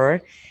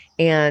forever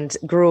and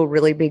grew a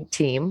really big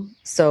team.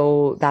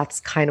 So that's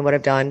kind of what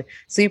I've done.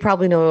 So you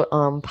probably know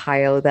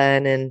Pio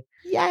then. And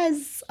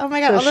Yes. Oh my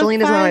God. so All the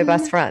Shalene is one of my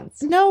best fun.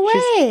 friends. No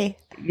She's, way.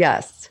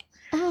 yes.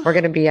 Oh, We're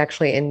going to be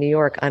actually in New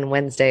York on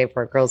Wednesday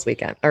for Girls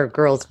Weekend or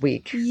Girls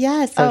Week.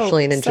 yes. So Oh,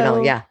 Shalene and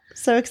Janelle, yeah.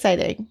 so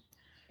exciting.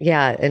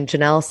 Yeah. And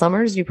Janelle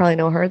Summers, you probably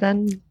know her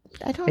then.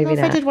 I don't know Maybe if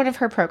I not. did one of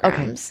her Okay.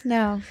 programs.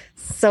 No.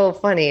 So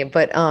funny.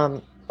 But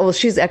well,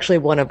 she's actually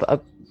one of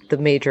the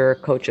major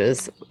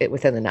coaches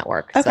within the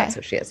network. So Okay. that's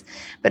who she is.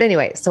 But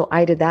anyway, so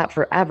I did that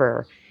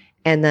forever.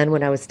 And then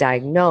when I was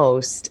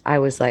diagnosed, I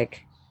was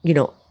like,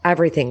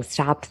 everything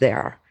stopped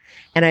there.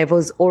 And I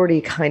was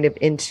already kind of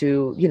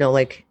into,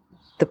 like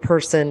the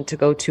person to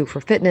go to for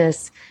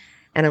fitness.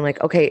 And I'm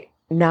like, okay,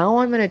 now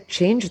I'm going to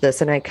change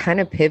this. And I kind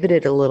of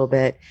pivoted a little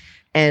bit.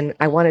 And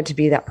I wanted to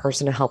be that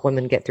person to help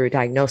women get through a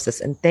diagnosis.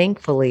 And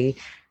thankfully,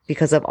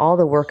 because of all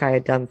the work I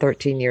had done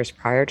 13 years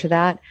prior to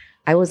that,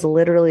 I was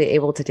literally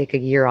able to take a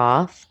year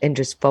off and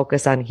just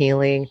focus on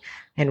healing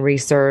and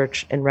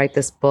research and write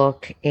this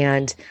book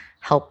and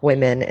help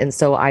women. And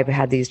so I've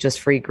had these just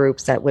free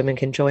groups that women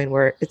can join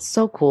where it's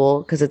so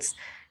cool because it's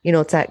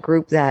that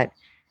group that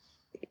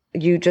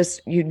you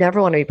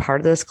never want to be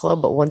part of this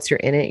club, but once you're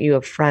in it, you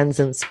have friends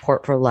and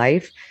support for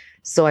life.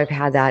 So I've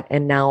had that.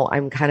 And now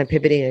I'm kind of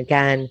pivoting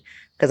again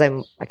because I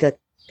feel like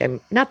I'm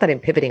not that I'm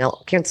pivoting.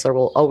 Cancer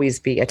will always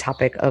be a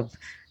topic of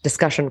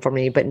discussion for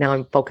me, but now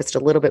I'm focused a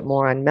little bit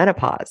more on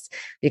menopause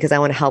because I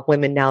want to help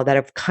women now that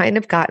have kind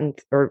of gotten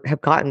or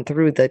have gotten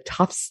through the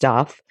tough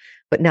stuff,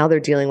 but now they're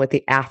dealing with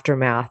the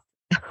aftermath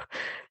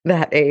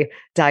that a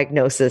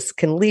diagnosis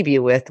can leave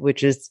you with,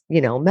 which is,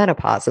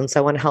 menopause. And so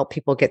I want to help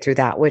people get through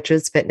that, which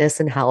is fitness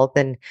and health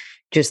and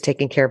just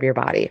taking care of your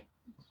body.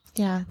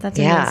 Yeah, that's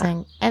Yeah.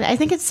 amazing. And I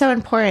think it's so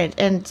important.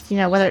 And,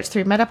 whether it's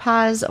through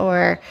menopause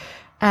or,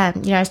 I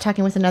was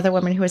talking with another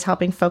woman who was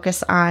helping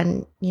focus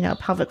on,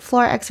 pelvic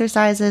floor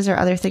exercises or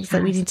other things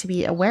that we Yes. need to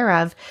be aware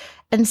of.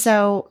 And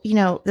so,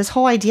 this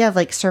whole idea of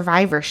like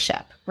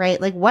survivorship, right?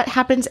 Like what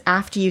happens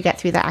after you get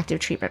through the active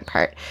treatment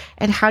part?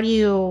 And how do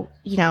you,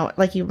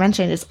 like you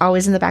mentioned, it's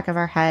always in the back of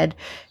our head.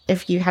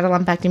 If you had a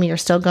lumpectomy, you're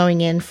still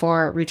going in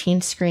for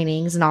routine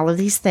screenings and all of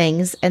these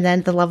things. And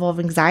then the level of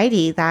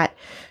anxiety that,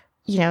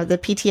 the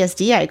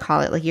PTSD, I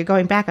call it, like you're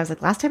going back. I was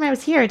like, last time I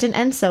was here, it didn't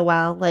end so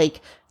well.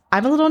 Like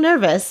I'm a little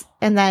nervous.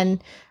 And then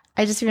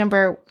I just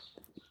remember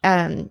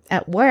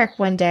at work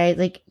one day,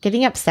 like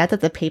getting upset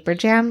that the paper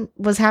jam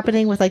was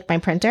happening with like my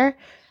printer.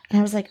 And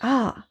I was like,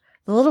 the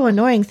little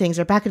annoying things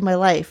are back in my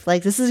life.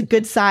 Like this is a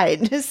good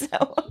sign.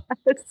 So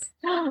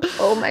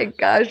Oh my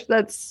gosh,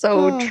 that's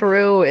so Oh.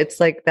 true. It's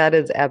like that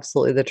is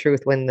absolutely the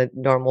truth when the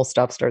normal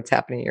stuff starts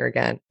happening here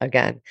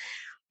again.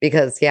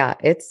 Because yeah,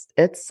 it's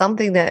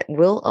something that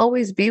will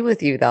always be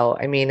with you though.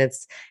 I mean,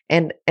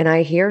 and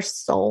I hear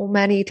so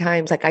many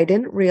times, like I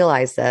didn't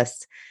realize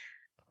this,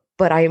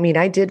 but I mean,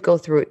 I did go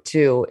through it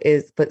too,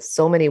 but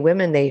so many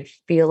women, they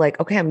feel like,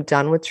 okay, I'm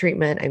done with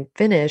treatment. I'm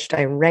finished.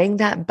 I rang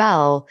that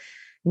bell.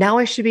 Now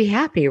I should be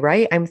happy,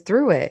 right? I'm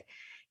through it.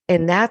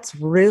 And that's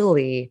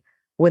really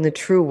when the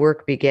true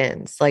work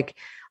begins. Like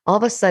all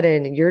of a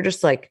sudden you're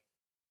just like,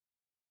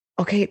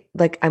 okay,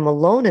 like I'm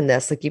alone in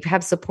this. Like you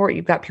have support.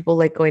 You've got people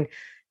like going,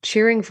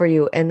 cheering for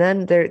you. And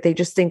then they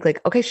just think like,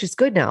 okay, she's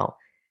good now.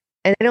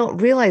 And they don't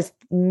realize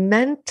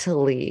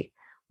mentally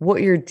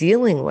what you're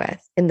dealing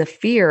with and the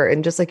fear.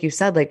 And just like you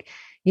said, like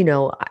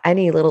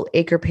any little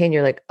ache or pain,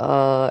 you're like,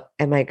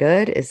 am I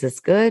good? Is this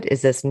good?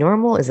 Is this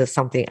normal? Is this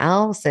something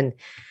else? And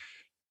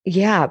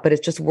yeah, but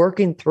it's just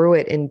working through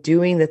it and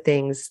doing the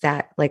things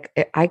that like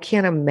I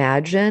can't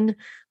imagine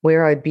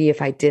where I'd be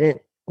if I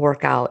didn't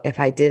work out, if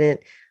I didn't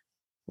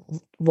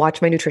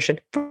watch my nutrition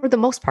for the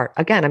most part.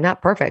 Again, I'm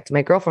not perfect.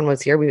 My girlfriend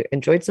was here. We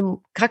enjoyed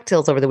some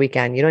cocktails over the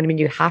weekend. You know what I mean?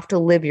 You have to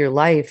live your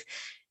life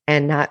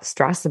and not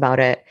stress about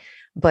it.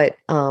 But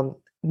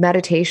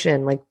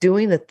meditation, like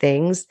doing the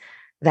things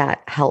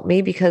that help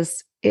me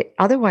because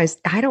otherwise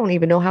I don't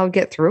even know how to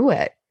get through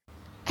it.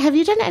 Have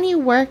you done any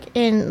work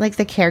in like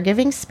the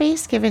caregiving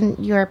space,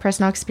 given your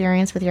personal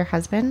experience with your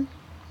husband?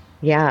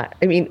 Yeah.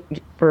 I mean,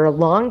 for a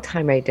long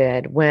time I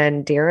did.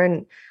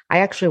 I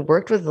actually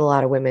worked with a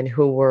lot of women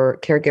who were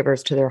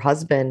caregivers to their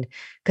husband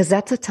because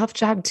that's a tough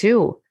job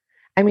too.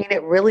 I mean,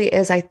 it really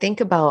is. I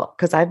think about,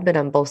 because I've been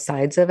on both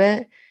sides of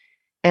it.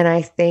 And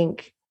I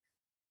think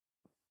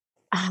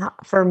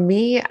for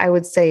me, I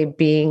would say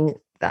being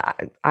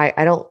that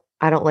I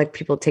don't like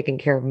people taking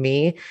care of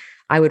me.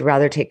 I would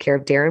rather take care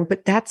of Darren,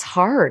 but that's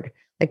hard.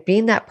 Like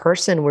being that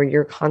person where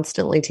you're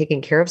constantly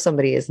taking care of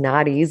somebody is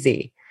not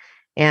easy.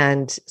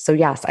 And so,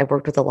 yes, I've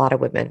worked with a lot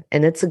of women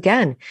and it's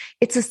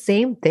the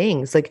same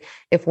things. Like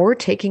if we're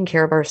taking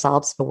care of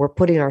ourselves, but we're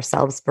putting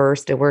ourselves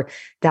first and we're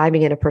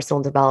diving into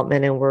personal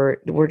development and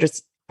we're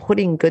just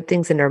putting good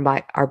things in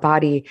our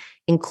body,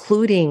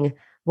 including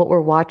what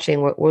we're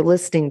watching, what we're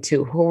listening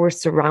to, who we're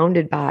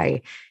surrounded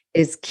by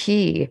is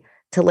key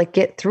to like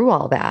get through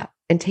all that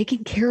and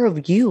taking care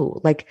of you.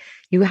 Like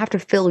you have to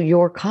fill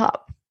your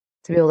cup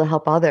to be able to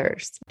help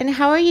others. And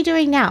how are you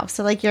doing now?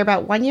 So like you're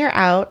about 1 year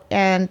out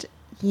and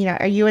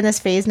are you in this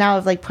phase now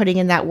of like putting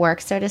in that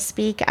work, so to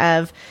speak,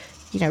 of,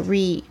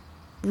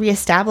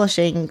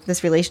 reestablishing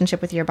this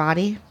relationship with your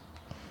body?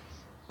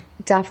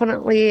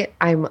 Definitely.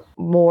 I'm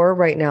more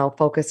right now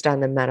focused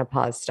on the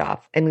menopause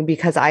stuff. And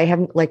because I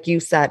haven't, like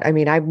you said, I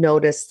mean, I've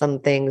noticed some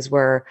things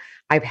where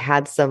I've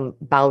had some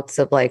bouts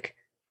of like,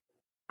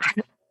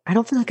 I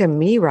don't feel like I'm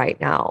me right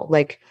now.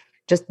 Like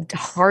just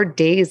hard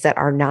days that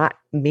are not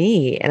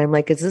me. And I'm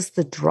like, is this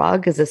the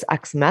drug? Is this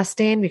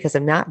exemestane? Because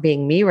I'm not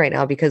being me right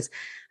now. Because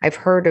I've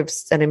heard of,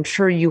 and I'm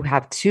sure you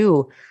have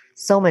too,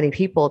 so many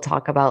people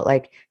talk about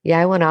like, yeah,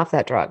 I went off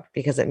that drug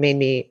because it made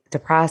me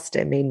depressed.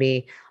 It made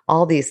me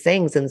all these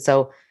things. And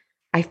so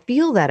I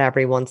feel that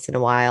every once in a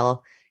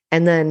while.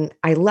 And then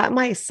I let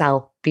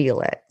myself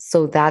feel it.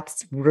 So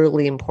that's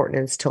really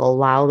important, is to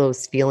allow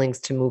those feelings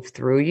to move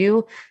through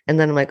you. And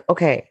then I'm like,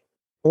 okay,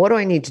 what do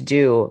I need to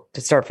do to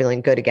start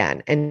feeling good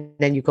again? And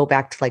then you go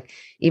back to like,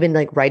 even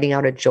like writing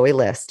out a joy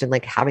list and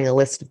like having a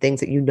list of things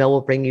that will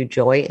bring you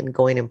joy and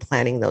going and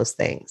planning those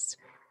things.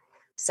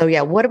 So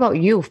yeah, what about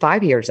you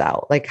 5 years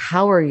out? Like,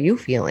 how are you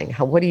feeling?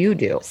 What do you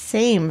do?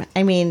 Same.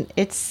 I mean,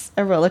 it's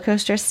a roller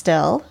coaster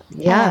still.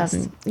 Yes.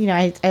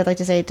 I'd like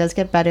to say it does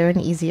get better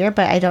and easier,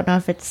 but I don't know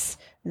if it's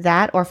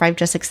that or if I've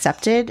just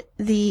accepted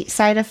the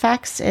side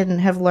effects and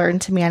have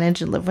learned to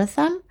manage and live with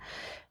them.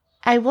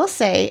 I will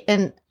say,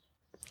 and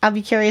I'll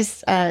be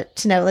curious to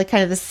know, like,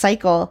 kind of the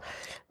cycle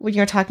when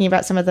you're talking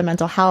about some of the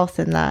mental health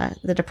and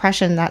the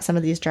depression that some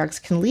of these drugs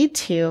can lead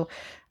to.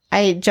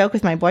 I joke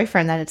with my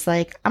boyfriend that it's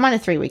like, I'm on a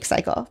 3-week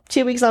cycle.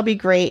 2 weeks, I'll be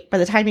great. By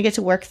the time you get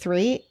to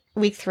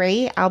week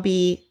 3, I'll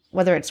be,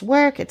 whether it's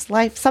work, it's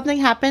life, something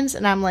happens.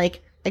 And I'm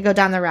like, I go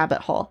down the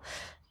rabbit hole.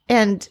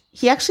 And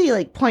he actually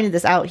like pointed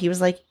this out. He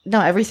was like, no,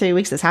 every 3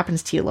 weeks this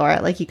happens to you,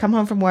 Laura. Like you come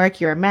home from work,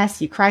 you're a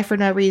mess, you cry for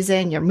no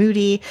reason, you're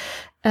moody.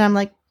 And I'm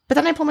like, but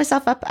then I pull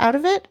myself up out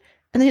of it.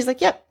 And then he's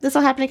like, yep, this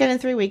will happen again in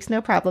 3 weeks,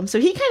 no problem. So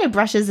he kind of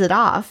brushes it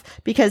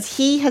off because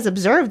he has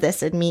observed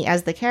this in me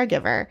as the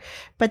caregiver.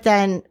 But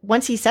then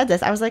once he said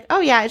this, I was like, oh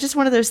yeah, it's just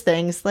one of those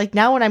things. Like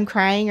now when I'm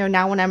crying or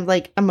now when I'm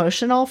like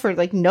emotional for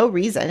like no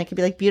reason, it could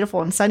be like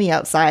beautiful and sunny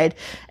outside.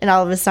 And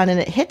all of a sudden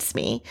it hits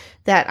me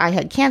that I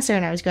had cancer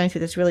and I was going through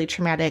this really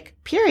traumatic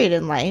period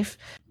in life.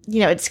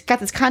 It's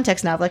got this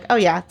context now of like, oh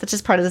yeah, that's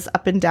just part of this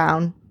up and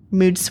down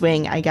mood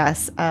swing, I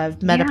guess,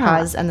 of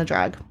menopause and the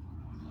drug.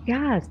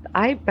 Yes,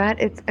 I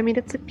bet it's a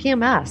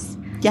PMS.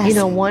 Yes.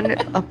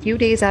 A few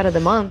days out of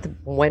the month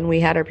when we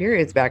had our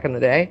periods back in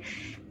the day,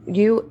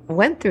 you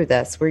went through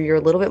this where you're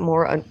a little bit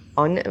more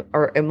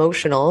or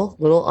emotional,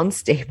 a little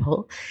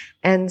unstable.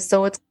 And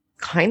so it's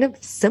kind of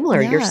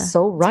similar. Yeah, you're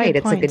so right.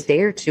 It's like a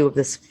day or two of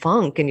this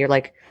funk and you're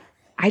like,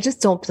 I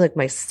just don't feel like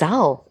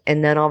myself.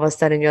 And then all of a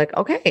sudden you're like,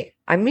 okay,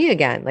 I'm me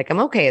again. Like, I'm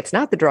okay. It's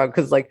not the drug.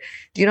 Cause like,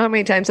 do you know how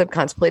many times I've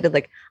contemplated,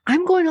 like,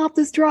 I'm going off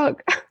this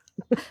drug?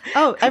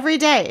 Oh, every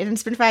day. And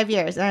it's been 5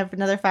 years and I have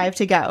another 5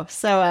 to go.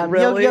 So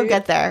really? you'll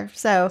get there.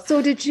 So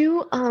did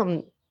you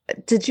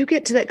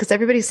get to that? Cause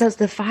everybody says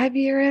the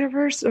 5-year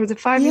anniversary or the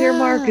 5-year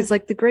mark is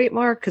like the great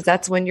mark. Cause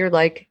that's when you're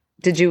like,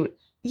 you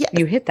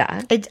hit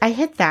that? I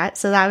hit that.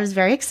 So I was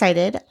very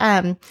excited.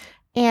 And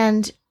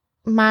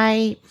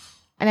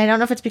I don't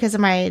know if it's because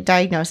of my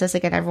diagnosis.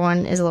 Again,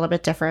 everyone is a little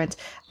bit different.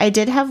 I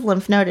did have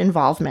lymph node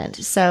involvement.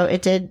 So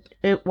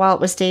while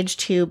it was stage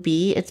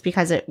 2B, it's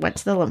because it went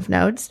to the lymph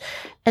nodes.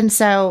 And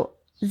so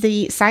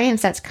the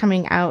science that's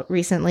coming out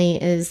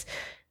recently is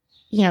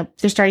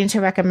they're starting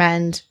to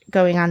recommend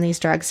going on these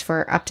drugs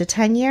for up to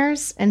 10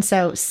 years. And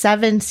so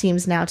 7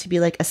 seems now to be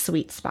like a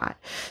sweet spot.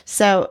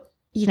 So,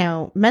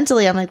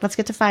 mentally I'm like, let's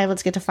get to 5.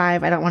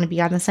 I don't want to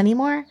be on this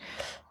anymore.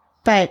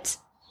 But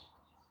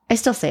I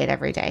still say it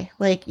every day.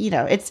 Like,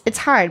 it's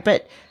hard,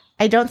 but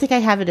I don't think I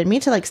have it in me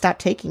to like stop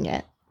taking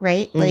it.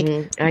 Right.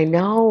 Like, I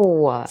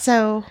know.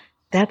 So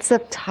that's the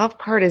tough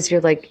part is you're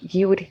like,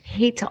 you would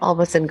hate to all of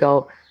a sudden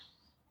go,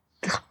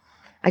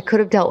 I could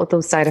have dealt with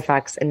those side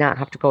effects and not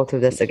have to go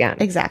through this again.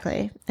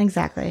 Exactly.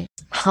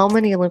 How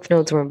many lymph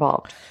nodes were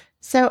involved?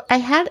 So I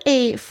had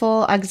a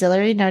full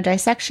axillary node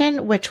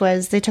dissection, which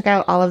was they took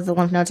out all of the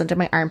lymph nodes under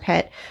my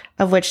armpit,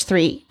 of which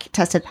 3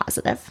 tested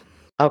positive.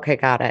 Okay,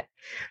 got it.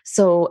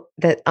 So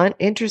the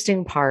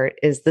interesting part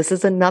is this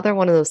is another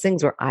one of those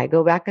things where I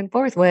go back and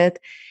forth with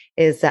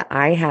is that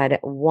I had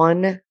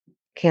 1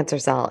 cancer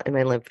cell in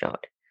my lymph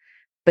node,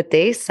 but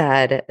they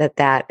said that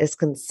that is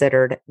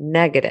considered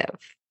negative.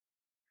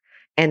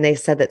 And they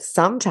said that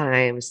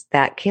sometimes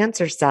that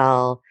cancer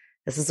cell,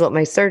 this is what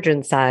my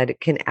surgeon said,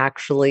 can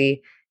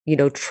actually,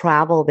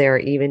 travel there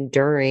even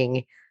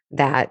during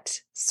that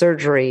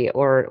surgery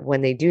or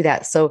when they do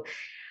that. So,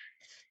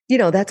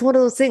 that's one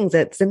of those things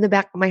that's in the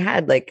back of my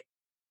head. Like,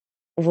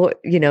 what,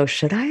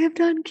 should I have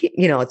done?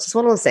 It's just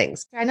one of those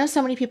things. I know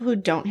so many people who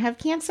don't have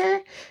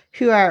cancer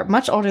who are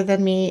much older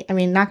than me. I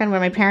mean, knock on wood,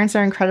 my parents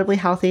are incredibly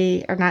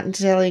healthy, are not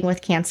dealing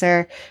with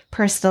cancer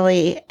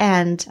personally.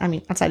 And I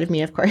mean, outside of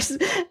me, of course,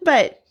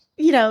 but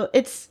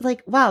it's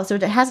like, wow. So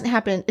it hasn't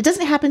happened. It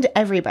doesn't happen to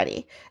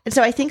everybody. And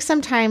so I think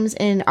sometimes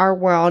in our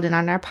world and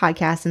on our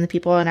podcast and the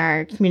people in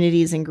our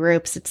communities and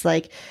groups, it's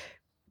like,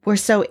 we're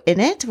so in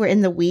it, we're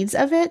in the weeds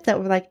of it that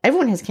we're like,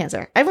 everyone has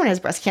cancer. Everyone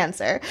has breast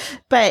cancer.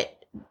 But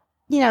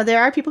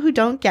there are people who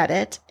don't get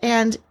it.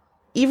 And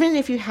even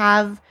if you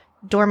have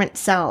dormant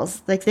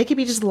cells, like they could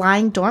be just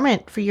lying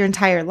dormant for your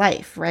entire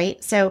life,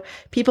 right? So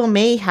people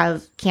may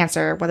have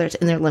cancer, whether it's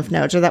in their lymph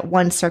nodes or that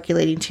one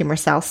circulating tumor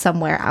cell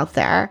somewhere out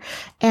there.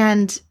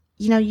 And,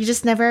 you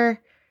just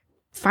never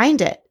find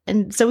it.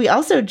 And so we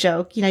also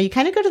joke, you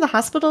kind of go to the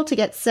hospital to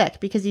get sick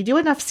because you do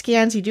enough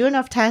scans, you do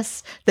enough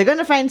tests, they're going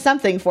to find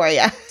something for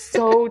you.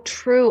 So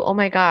true. Oh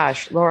my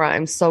gosh, Laura,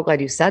 I'm so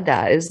glad you said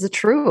that. It's the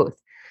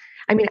truth.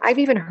 I mean, I've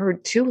even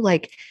heard too,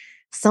 like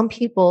some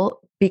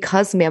people,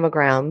 because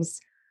mammograms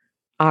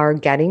are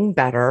getting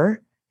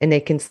better and they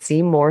can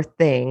see more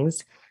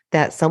things,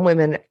 that some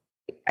women,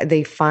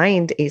 they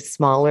find a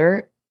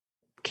smaller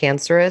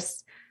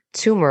cancerous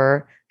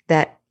tumor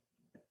that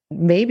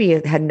maybe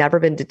it had never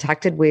been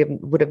detected,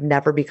 would have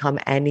never become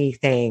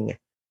anything.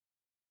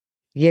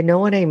 You know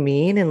what I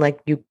mean? And like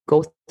you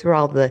go through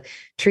all the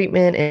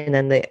treatment and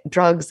then the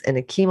drugs and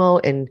the chemo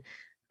and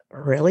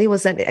really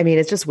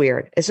it's just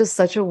weird. It's just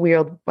such a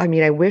weird,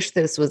 I wish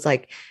this was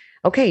like,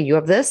 okay, you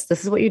have this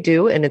is what you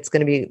do. And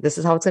this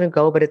is how it's going to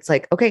go. But it's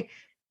like, okay,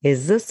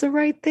 is this the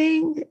right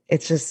thing?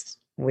 It's just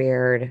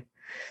weird.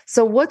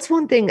 So what's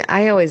one thing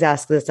I always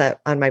ask this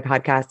on my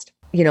podcast,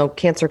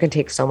 cancer can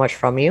take so much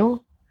from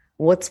you.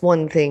 What's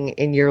one thing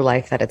in your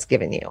life that it's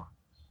given you?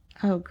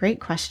 Oh,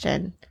 great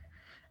question.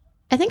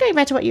 I think I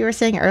mentioned what you were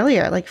saying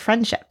earlier, like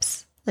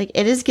friendships. Like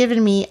it has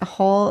given me a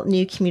whole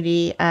new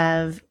community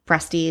of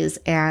breasties.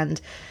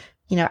 And,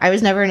 I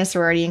was never in a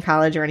sorority in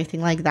college or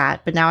anything like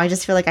that. But now I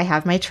just feel like I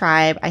have my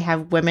tribe. I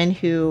have women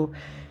who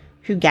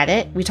get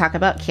it. We talk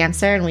about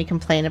cancer and we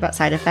complain about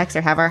side effects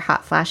or have our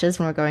hot flashes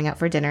when we're going out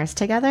for dinners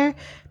together.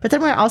 But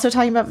then we're also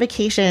talking about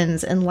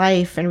vacations and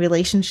life and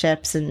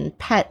relationships and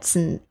pets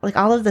and like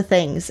all of the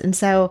things. And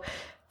so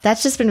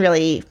that's just been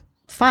really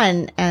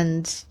fun.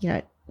 And,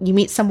 you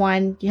meet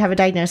someone, you have a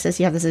diagnosis,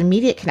 you have this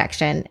immediate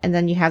connection, and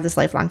then you have this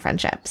lifelong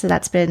friendship. So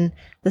that's been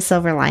the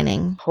silver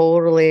lining.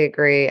 Totally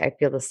agree. I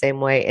feel the same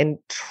way. And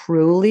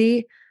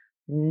truly,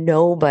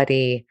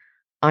 nobody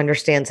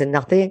understands, and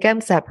nothing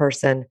against that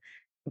person,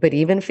 but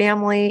even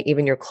family,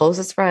 even your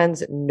closest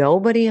friends,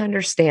 nobody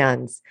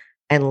understands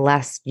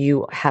unless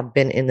you have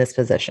been in this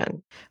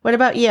position. What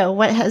about you?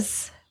 What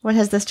has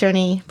this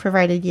journey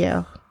provided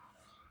you?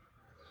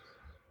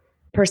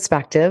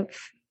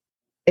 Perspective.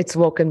 It's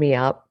woken me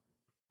up.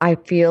 I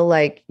feel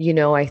like,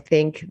 I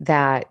think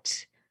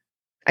that,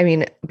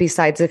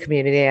 besides the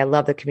community, I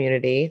love the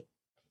community.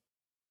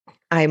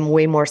 I'm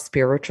way more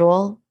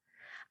spiritual.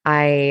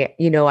 I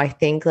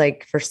think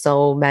like for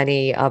so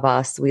many of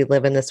us, we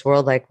live in this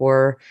world, like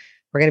we're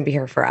going to be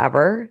here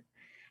forever.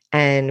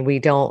 And we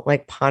don't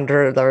like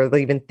ponder or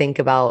even think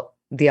about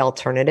the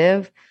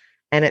alternative.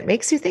 And it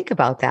makes you think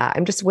about that.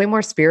 I'm just way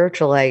more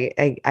spiritual.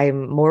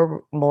 I'm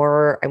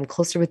more, I'm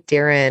closer with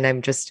Darren.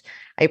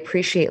 I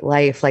appreciate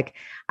life. Like,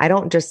 I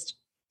don't just,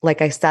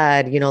 like I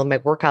said, my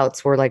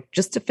workouts were like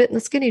just to fit in the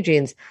skinny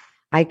jeans.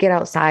 I get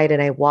outside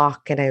and I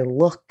walk and I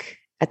look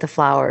at the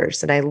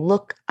flowers and I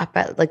look up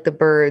at like the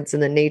birds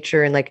and the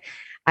nature. And like,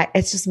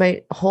 it's just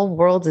my whole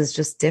world is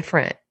just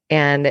different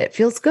and it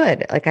feels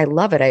good. Like, I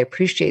love it. I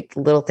appreciate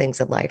the little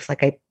things in life.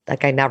 Like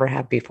I never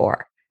have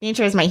before.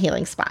 Nature is my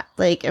healing spot.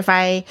 Like if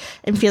I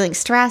am feeling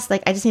stressed,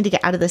 like I just need to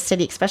get out of the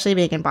city, especially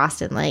being in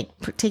Boston. Like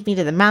take me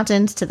to the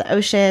mountains, to the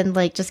ocean,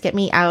 like just get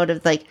me out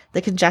of like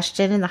the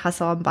congestion and the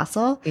hustle and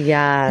bustle.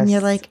 Yes. And you're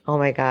like, oh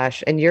my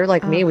gosh. And you're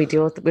like me. We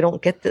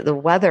don't get the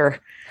weather.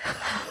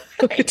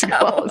 We do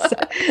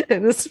outside.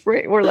 In the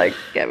spring, we're like,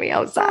 get me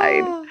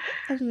outside.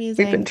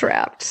 Amazing. We've been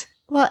trapped.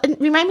 Well, and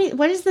remind me,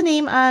 what is the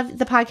name of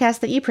the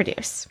podcast that you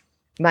produce?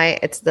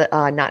 It's the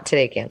Not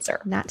Today Cancer.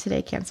 Not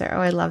Today Cancer.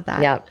 Oh, I love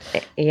that. Yeah.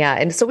 Yeah.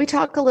 And so we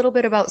talk a little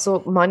bit about,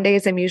 so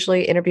Mondays, I'm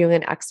usually interviewing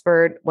an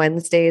expert.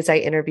 Wednesdays, I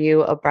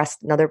interview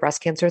another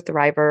breast cancer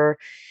thriver.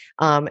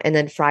 And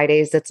then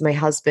Fridays, it's my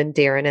husband,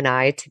 Darren, and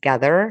I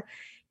together.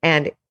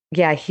 And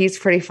yeah, he's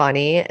pretty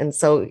funny. And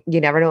so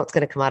you never know what's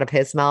going to come out of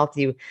his mouth.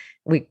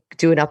 We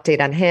do an update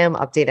on him,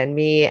 update on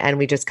me, and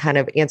we just kind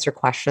of answer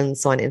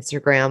questions. So on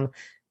Instagram,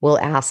 we'll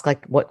ask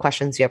like, what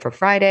questions do you have for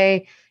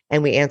Friday?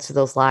 And we answer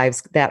those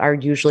lives that are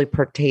usually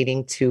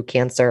pertaining to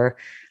cancer.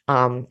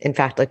 In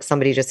fact, like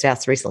somebody just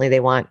asked recently, they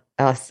want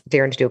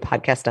Darren to do a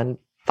podcast on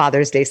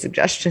Father's Day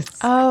suggestions.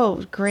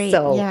 Oh, great.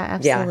 So, yeah,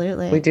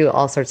 absolutely. Yeah, we do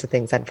all sorts of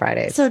things on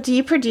Fridays. So do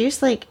you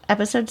produce like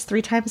episodes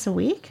 3 times a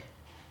week?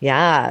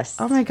 Yes.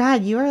 Oh my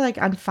God, you are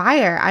like on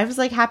fire. I was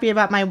like happy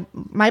about my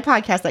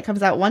podcast that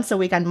comes out once a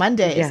week on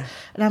Mondays. Yeah.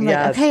 And I'm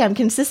like, okay, I'm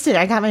consistent.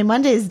 I got my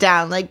Mondays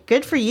down. Like,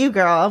 good for you,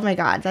 girl. Oh my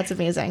God, that's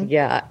amazing.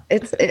 Yeah.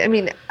 I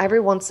mean,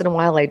 every once in a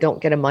while I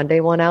don't get a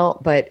Monday one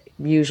out, but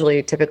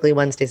typically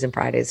Wednesdays and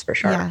Fridays for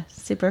sure. Yeah,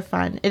 super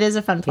fun. It is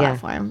a fun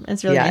platform. Yeah.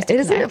 It's really nice to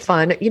connect. Isn't it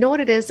fun? You know what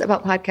it is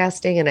about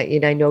podcasting?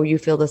 And I know you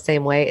feel the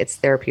same way. It's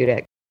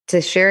therapeutic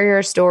to share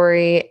your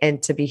story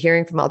and to be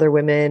hearing from other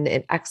women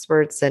and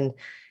experts and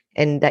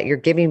that you're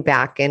giving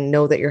back and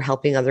know that you're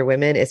helping other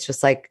women. It's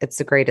just like, it's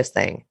the greatest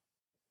thing.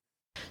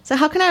 So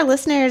how can our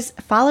listeners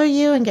follow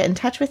you and get in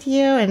touch with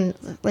you and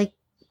like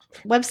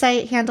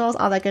website handles,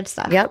 all that good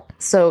stuff? Yep.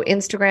 So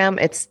Instagram,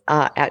 it's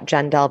at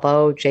Jen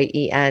Delvaux,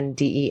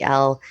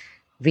 JenDelvaux.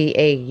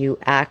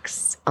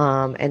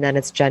 And then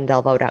it's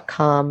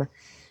jendelvaux.com.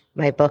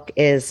 My book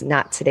is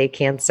Not Today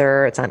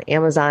Cancer. It's on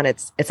Amazon.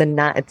 It's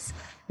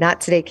Not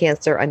Today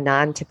Cancer, a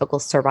non-typical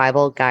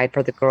survival guide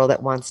for the girl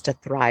that wants to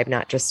thrive,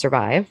 not just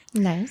survive.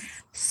 Nice.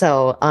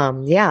 So,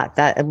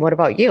 and what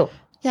about you?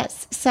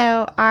 Yes.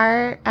 So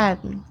our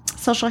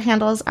social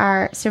handles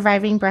are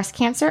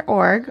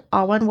survivingbreastcancer.org,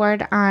 all one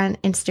word on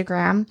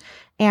Instagram.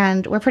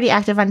 And we're pretty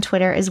active on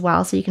Twitter as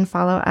well. So you can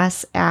follow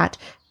us at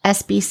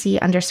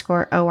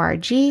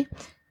SBC_ORG.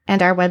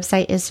 And our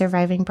website is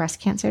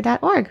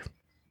survivingbreastcancer.org.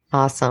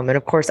 Awesome. And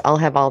of course, I'll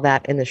have all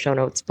that in the show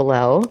notes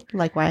below.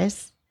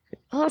 Likewise.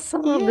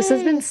 Awesome. Yay. This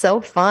has been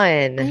so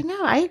fun. I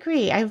know. I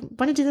agree. I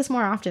want to do this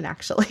more often,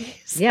 actually.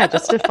 So. Yeah,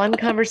 just a fun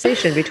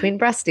conversation between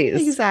breasties.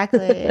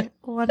 Exactly.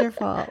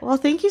 Wonderful. Well,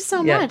 thank you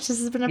so much. This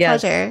has been a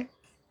pleasure.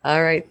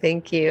 All right.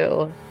 Thank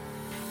you.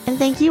 And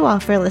thank you all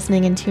for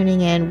listening and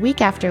tuning in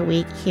week after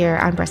week here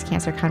on Breast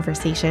Cancer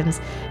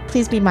Conversations.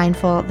 Please be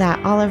mindful that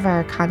all of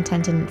our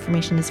content and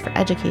information is for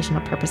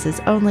educational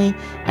purposes only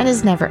and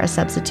is never a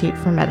substitute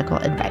for medical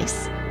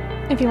advice.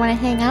 If you want to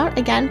hang out,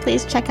 again,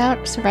 please check out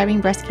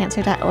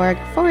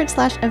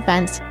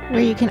survivingbreastcancer.org/events, where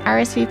you can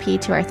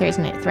RSVP to our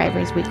Thursday Night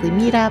Thrivers weekly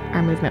meetup,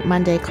 our Movement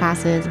Monday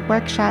classes,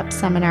 workshops,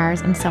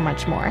 seminars, and so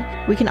much more.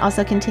 We can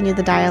also continue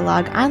the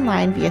dialogue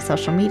online via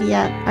social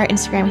media. Our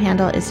Instagram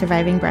handle is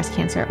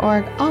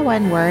survivingbreastcancer.org, all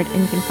one word,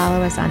 and you can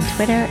follow us on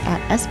Twitter at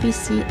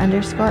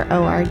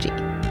SBC_ORG.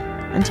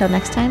 Until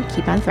next time,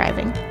 keep on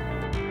thriving.